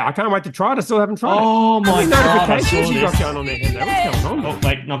 Yeah, I can't wait to try it. I still haven't tried oh it. my God. I saw Notifications you got this. going on there, Hendo. What's going on? Oh,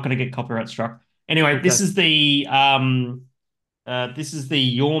 wait, not going to get copyright struck. Anyway, Okay. this is the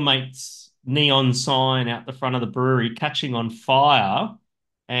Your Mates neon sign out the front of the brewery catching on fire,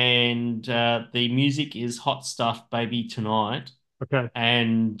 and the music is Hot Stuff Baby Tonight. Okay.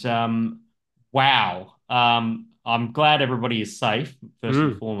 And wow, I'm glad everybody is safe first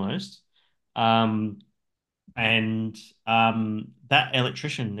and foremost. And that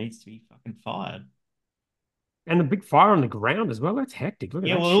electrician needs to be fucking fired. And the big fire on the ground as well. That's hectic. Look at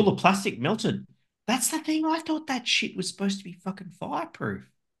Yeah, that well, all shit. the plastic melted. That's the thing. I thought that shit was supposed to be fucking fireproof.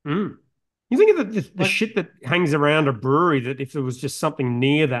 You think of the Like- shit that hangs around a brewery, that if there was just something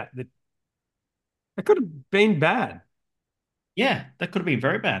near that could have been bad. Yeah, that could have been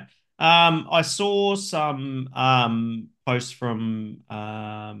very bad. I saw some posts from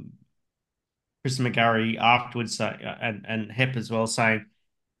Chris McGarry afterwards, and Hep as well, saying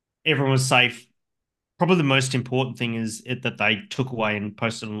everyone was safe. Probably the most important thing is that they took away and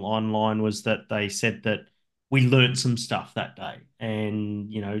posted online was that they said that we learned some stuff that day,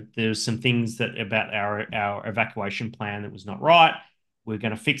 and there's some things that about our evacuation plan that was not right. We're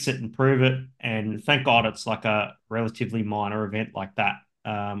going to fix it and prove it, and thank God it's like a relatively minor event like that,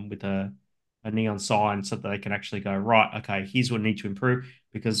 with a a neon sign so that they can actually go, right, okay, here's what we need to improve.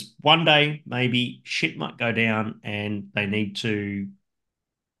 Because one day maybe shit might go down and they need to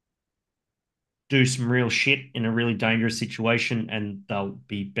do some real shit in a really dangerous situation and they'll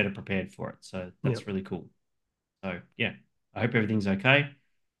be better prepared for it. So that's really cool. So yeah, I hope everything's okay.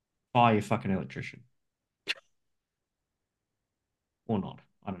 Fire your fucking electrician. Or not.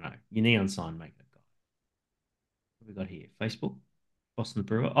 I don't know. Your neon sign, make that guy. What have we got here? Facebook? Boston the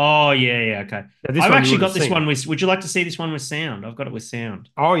Brewer. Oh, yeah, okay. Yeah, this I've one you actually would have got this seen. one with. Would you like to see this one with sound? I've got it with sound.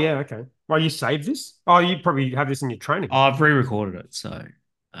 Oh, yeah, okay. Well, you saved this? Oh, you probably have this in your training. Oh, I've re-recorded it. So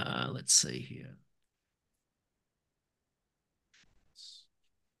let's see here.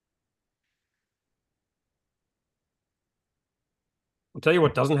 I'll tell you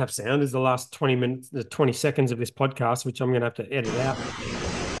what doesn't have sound is the last 20 minutes, the 20 seconds of this podcast, which I'm going to have to edit out.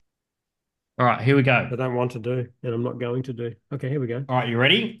 All right, here we go. I don't want to do, and I'm not going to do. Okay, here we go. All right, you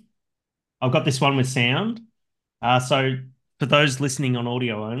ready? I've got this one with sound. So for those listening on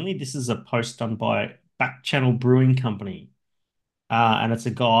audio only, this is a post done by Back Channel Brewing Company. And it's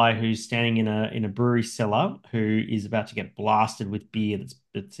a guy who's standing in a brewery cellar who is about to get blasted with beer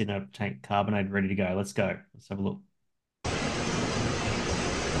that's in a tank, carbonated, ready to go. Let's go. Let's have a look.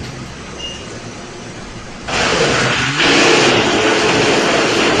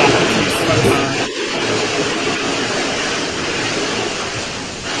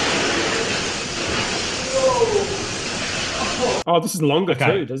 Oh, this is longer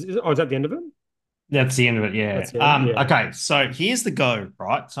Okay. too. Is that the end of it? That's the end of it, yeah. That's the end, yeah. Okay, so here's the go,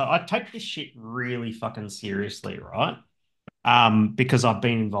 right? So I take this shit really fucking seriously, right? Because I've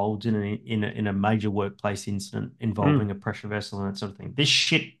been involved in a major workplace incident involving a pressure vessel and that sort of thing. This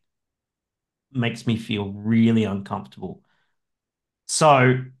shit makes me feel really uncomfortable.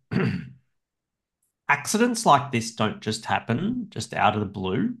 So accidents like this don't just happen just out of the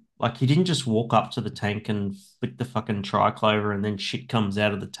blue. Like he didn't just walk up to the tank and flick the fucking triclover and then shit comes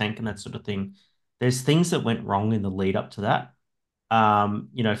out of the tank and that sort of thing. There's things that went wrong in the lead up to that.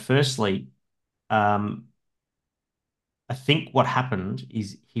 Firstly, I think what happened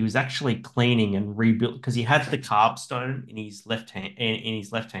is he was actually cleaning and rebuilt because he had the carb stone in his left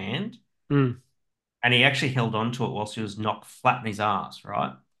hand, and he actually held on to it whilst he was knocked flat in his ass,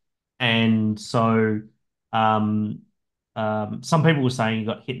 right? And so some people were saying he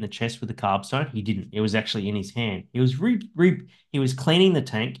got hit in the chest with the carb stone. He didn't. It was actually in his hand. He was he was cleaning the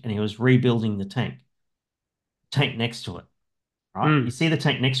tank and he was rebuilding the tank next to it, right? You see the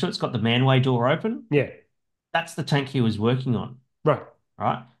tank next to it? It's got the manway door open. Yeah. That's the tank he was working on. Right.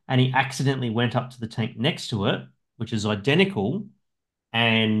 Right. And he accidentally went up to the tank next to it, which is identical,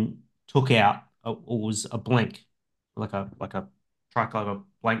 and took out it was a blank, like a triclover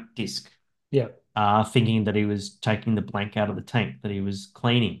blank disc. Yeah. Thinking that he was taking the blank out of the tank that he was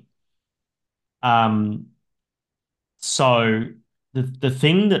cleaning. So the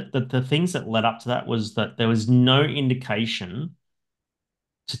things that led up to that was that there was no indication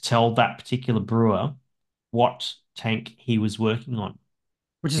to tell that particular brewer what tank he was working on.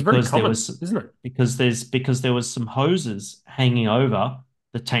 Which is very common, isn't it? Because there was some hoses hanging over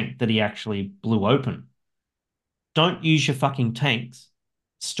the tank that he actually blew open. Don't use your fucking tanks.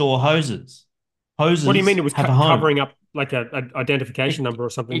 Store hoses. Hoses. What do you mean it was covering up like a identification number or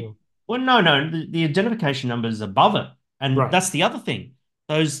something? Well, no. The identification number is above it, and that's the other thing.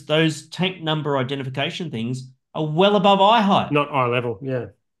 Those tank number identification things are well above eye height. Not eye level, yeah.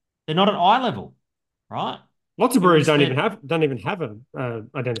 They're not at eye level, right? Lots of breweries don't even have a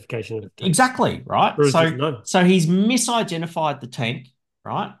identification of tanks. Exactly, right? Brewers so he's misidentified the tank,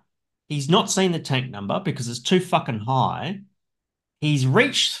 right? He's not seen the tank number because it's too fucking high. He's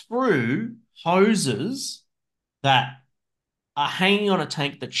reached through hoses that are hanging on a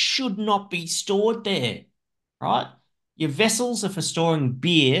tank that should not be stored there, right? Your vessels are for storing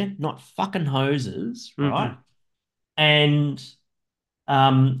beer, not fucking hoses, right? And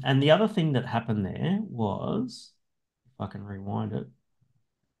the other thing that happened there was, if I can rewind it,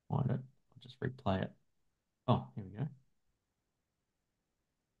 I'll just replay it. Oh, here we go.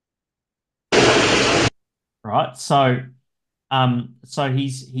 Right, so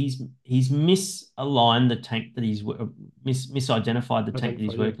he's misaligned the tank that he's misidentified the tank that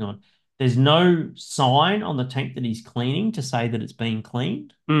he's working on. There's no sign on the tank that he's cleaning to say that it's being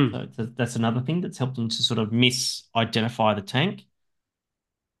cleaned. So that's another thing that's helped him to sort of misidentify the tank.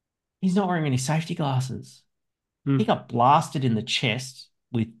 He's not wearing any safety glasses. He got blasted in the chest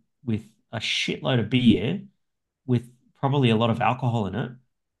with a shitload of beer with probably a lot of alcohol in it.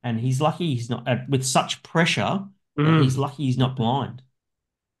 And he's lucky he's not, with such pressure, he's lucky he's not blind.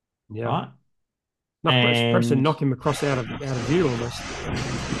 Yeah. Right? Perhaps to knock him across out of view almost.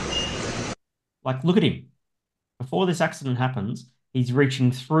 Like, look at him. Before this accident happens, he's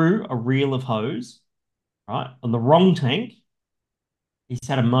reaching through a reel of hose, right, on the wrong tank. He's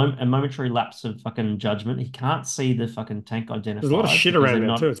had a momentary lapse of fucking judgment. He can't see the fucking tank There's a lot of identifiers shit because around they're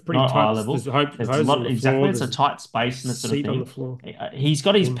there too. It's pretty not tight. eye There's level. There's a hoses on lot the exactly. floor. It's a There's tight space and that sort of seat on the thing. floor. He's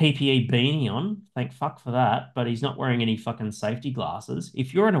got his Bin. PPE beanie on. Thank fuck for that. But he's not wearing any fucking safety glasses.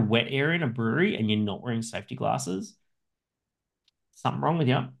 If you're in a wet area in a brewery and you're not wearing safety glasses, something wrong with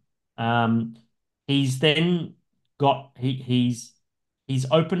you. Um, he's then got he's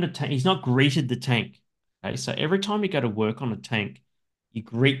opened a tank. He's not greeted the tank. Okay, so every time you go to work on a tank, you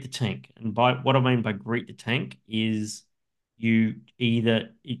greet the tank. And by what I mean by greet the tank is you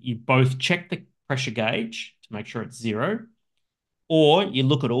both check the pressure gauge to make sure it's zero, or you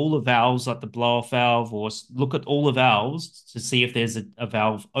look at all the valves like the blow off valve, or look at all the valves to see if there's a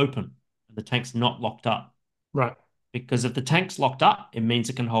valve open and the tank's not locked up. Right. Because if the tank's locked up, it means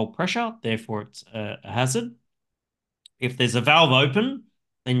it can hold pressure, therefore it's a hazard. If there's a valve open,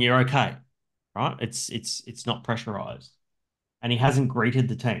 then you're okay, right? It's not pressurized, and he hasn't greeted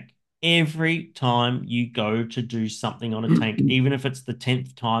the tank. Every time you go to do something on a tank, even if it's the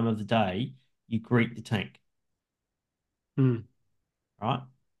 10th time of the day, you greet the tank, Mm. right?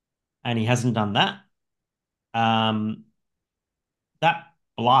 And he hasn't done that. Um, that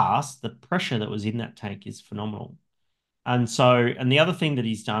blast, the pressure that was in that tank is phenomenal. And the other thing that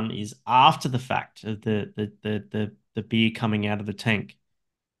he's done is after the fact of the beer coming out of the tank,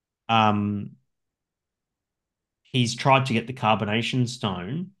 um, he's tried to get the carbonation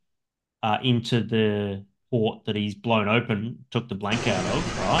stone into the port that he's blown open, took the blank out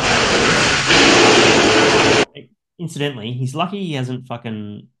of, right? Incidentally, he's lucky he hasn't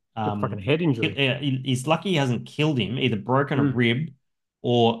fucking Got fucking head injury. he's lucky he hasn't killed him, either broken a Mm. rib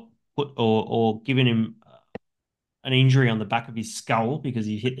or or given him an injury on the back of his skull because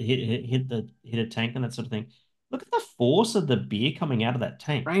he hit a tank and that sort of thing. Look at the force of the beer coming out of that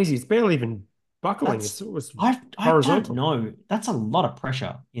tank. Crazy. It's barely even buckling. That's It was I don't horizontal. know. That's a lot of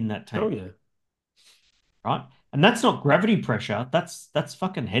pressure in that Oh tank, yeah. right? And that's not gravity pressure. That's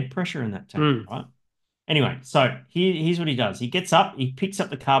fucking head pressure in that tank, Mm. right? Anyway, so here's what he does. He gets up, he picks up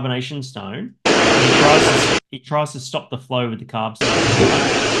the carbonation stone, and he tries to stop the flow with the carb stone.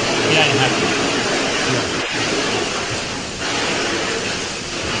 Right? It ain't happening.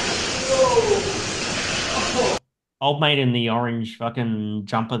 Old mate in the orange fucking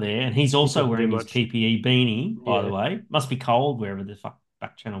jumper there, and he's He also couldn't do wearing his much. PPE beanie, by the Yeah. way. Must be cold wherever the fuck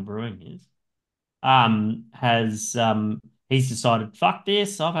back channel brewing is. Has he's decided, fuck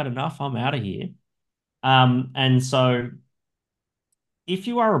this, I've had enough, I'm out of here. And so if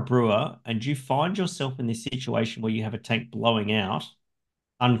you are a brewer and you find yourself in this situation where you have a tank blowing out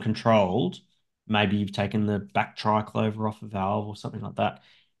uncontrolled, maybe you've taken the back triclover off a valve or something like that.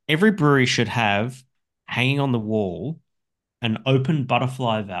 Every brewery should have hanging on the wall an open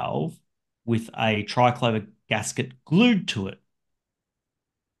butterfly valve with a triclover gasket glued to it.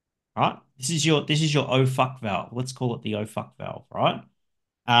 Right? This is your oh fuck valve. Let's call it the oh fuck valve, right?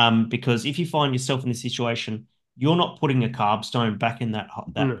 Because if you find yourself in this situation, you're not putting a carb stone back in that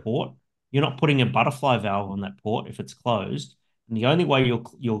No. port. You're not putting a butterfly valve on that port if it's closed. And the only way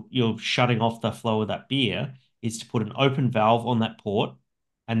you're shutting off the flow of that beer is to put an open valve on that port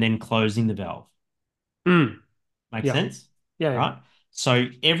and then closing the valve. Mm. Make Yeah. sense? Yeah. Right? So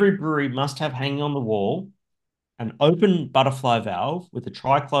every brewery must have hanging on the wall an open butterfly valve with a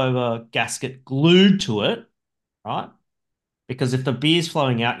triclover gasket glued to it, right? Because if the beer's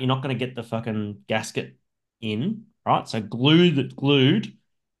flowing out, you're not going to get the fucking gasket in, right? So glued,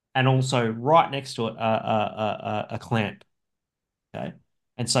 and also right next to it a clamp. Okay.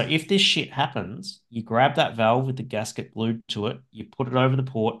 And so if this shit happens, you grab that valve with the gasket glued to it, you put it over the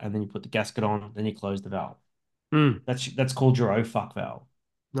port, and then you put the gasket on, then you close the valve. Mm. That's called your oh fuck valve.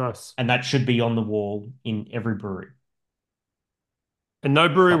 Nice. And that should be on the wall in every brewery. And no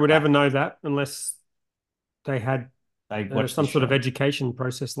brewery Fuck would that. ever know that unless they had They watch some this sort of show. education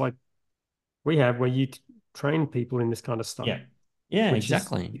process like we have, where you train people in this kind of stuff. Yeah. Yeah, Which is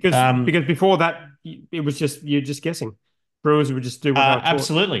exactly. because before that, it was just you're just guessing. Brewers would just do what they were taught.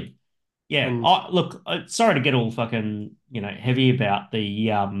 Absolutely. Yeah. And Look, sorry to get all fucking, heavy about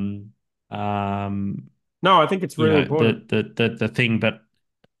the no, I think it's really important. the thing, but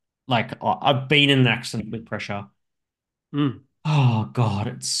like I've been in an accident with pressure. Mm. Oh God,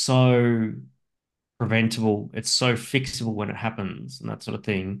 it's so preventable. It's so fixable when it happens and that sort of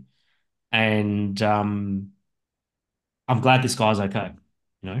thing. And I'm glad this guy's okay.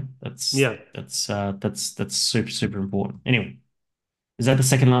 That's Yeah. that's super, super important. Anyway, is that the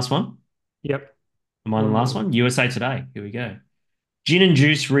second last one? Yep. Am I the One last more. one? USA Today. Here we go. Gin and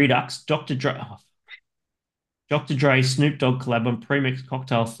Juice Redux, Dr. Dre, Snoop Dogg collab on premix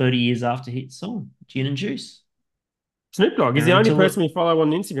cocktail 30 years after hit song. Gin and Juice. Snoop Dogg is the only person we follow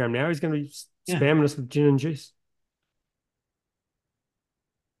on Instagram now. He's going to be spamming us with gin and juice.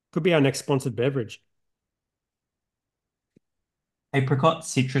 Could be our next sponsored beverage. Apricot,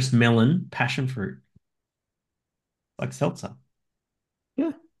 citrus, melon, passion fruit. Like seltzer.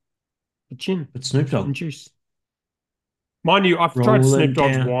 Yeah. The gin. But Snoop Dogg. And juice. Mind you, I've tried Snoop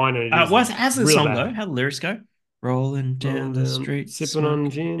Dogg's wine and it is how's the song go? How the lyrics go? Rolling down the street, sipping on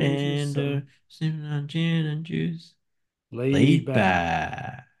gin and sipping on gin and juice. Laid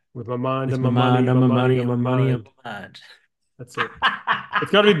back. With my mind and my money money, on my money on and my mind. mind. That's it.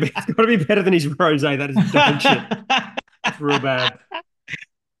 It's got to be better than his rosé. That is dog shit. It's real bad.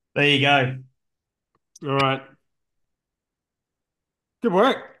 There you go. All right. Good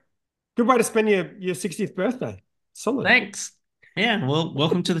work. Good way to spend your 60th birthday. Solid. Thanks. Yeah. Well,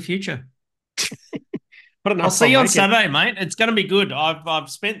 welcome to the future. I'll see you on Saturday, mate. It's going to be good. I've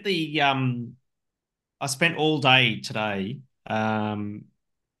spent I spent all day today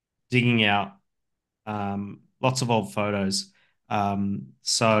digging out lots of old photos.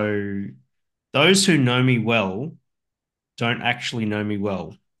 So those who know me well don't actually know me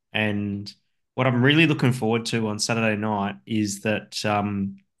well. And what I'm really looking forward to on Saturday night is that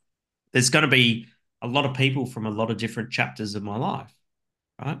there's going to be a lot of people from a lot of different chapters of my life,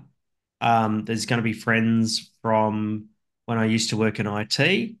 right? There's going to be friends from when I used to work in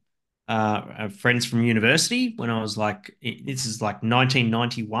IT, friends from university when I was this is like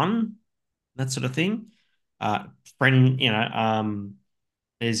 1991, that sort of thing.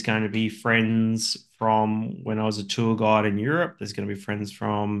 There's going to be friends from when I was a tour guide in Europe. There's going to be friends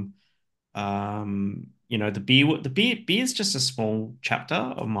from, the beer is just a small chapter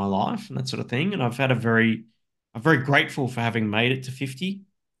of my life and that sort of thing. And I'm very grateful for having made it to 50.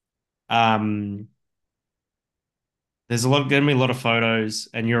 There's going to be a lot of photos,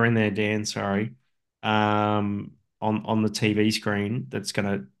 and you're in there, Dan. Sorry, on the TV screen that's going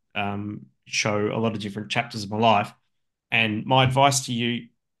to show a lot of different chapters of my life. And my advice to you,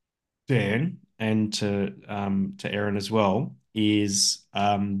 Dan, and to Erin as well, is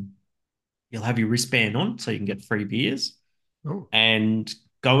you'll have your wristband on so you can get free beers. Oh. And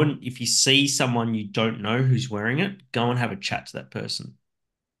if you see someone you don't know who's wearing it, go and have a chat to that person.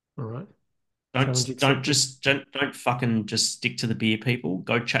 All right. Don't fucking just stick to the beer people.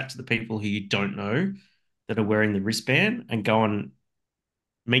 Go chat to the people who you don't know that are wearing the wristband, and go and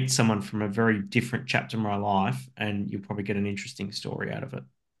meet someone from a very different chapter of my life, and you'll probably get an interesting story out of it.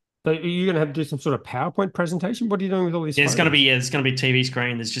 So are you going to have to do some sort of PowerPoint presentation? What are you doing with all these photos? There's going to be TV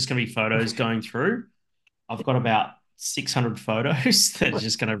screen. There's just going to be photos going through. I've got about 600 photos that are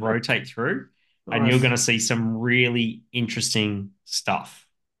just going to rotate through, and you're going to see some really interesting stuff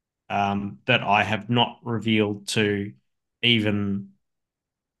that I have not revealed to even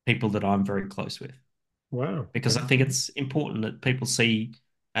people that I'm very close with. Wow. Because I think it's important that people see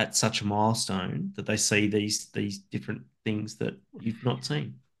at such a milestone that they see these different things that you've not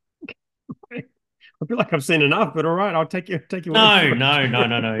seen. I feel like I've seen enough, but all right, I'll take you.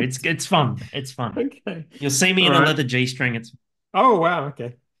 No. It's fun. It's fun. Okay. You'll see me in a leather G-string. Oh wow.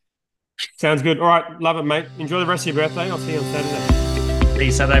 Okay. Sounds good. All right, love it, mate. Enjoy the rest of your birthday. I'll see you on Saturday. See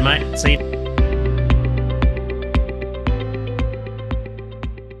you Saturday, mate. See you.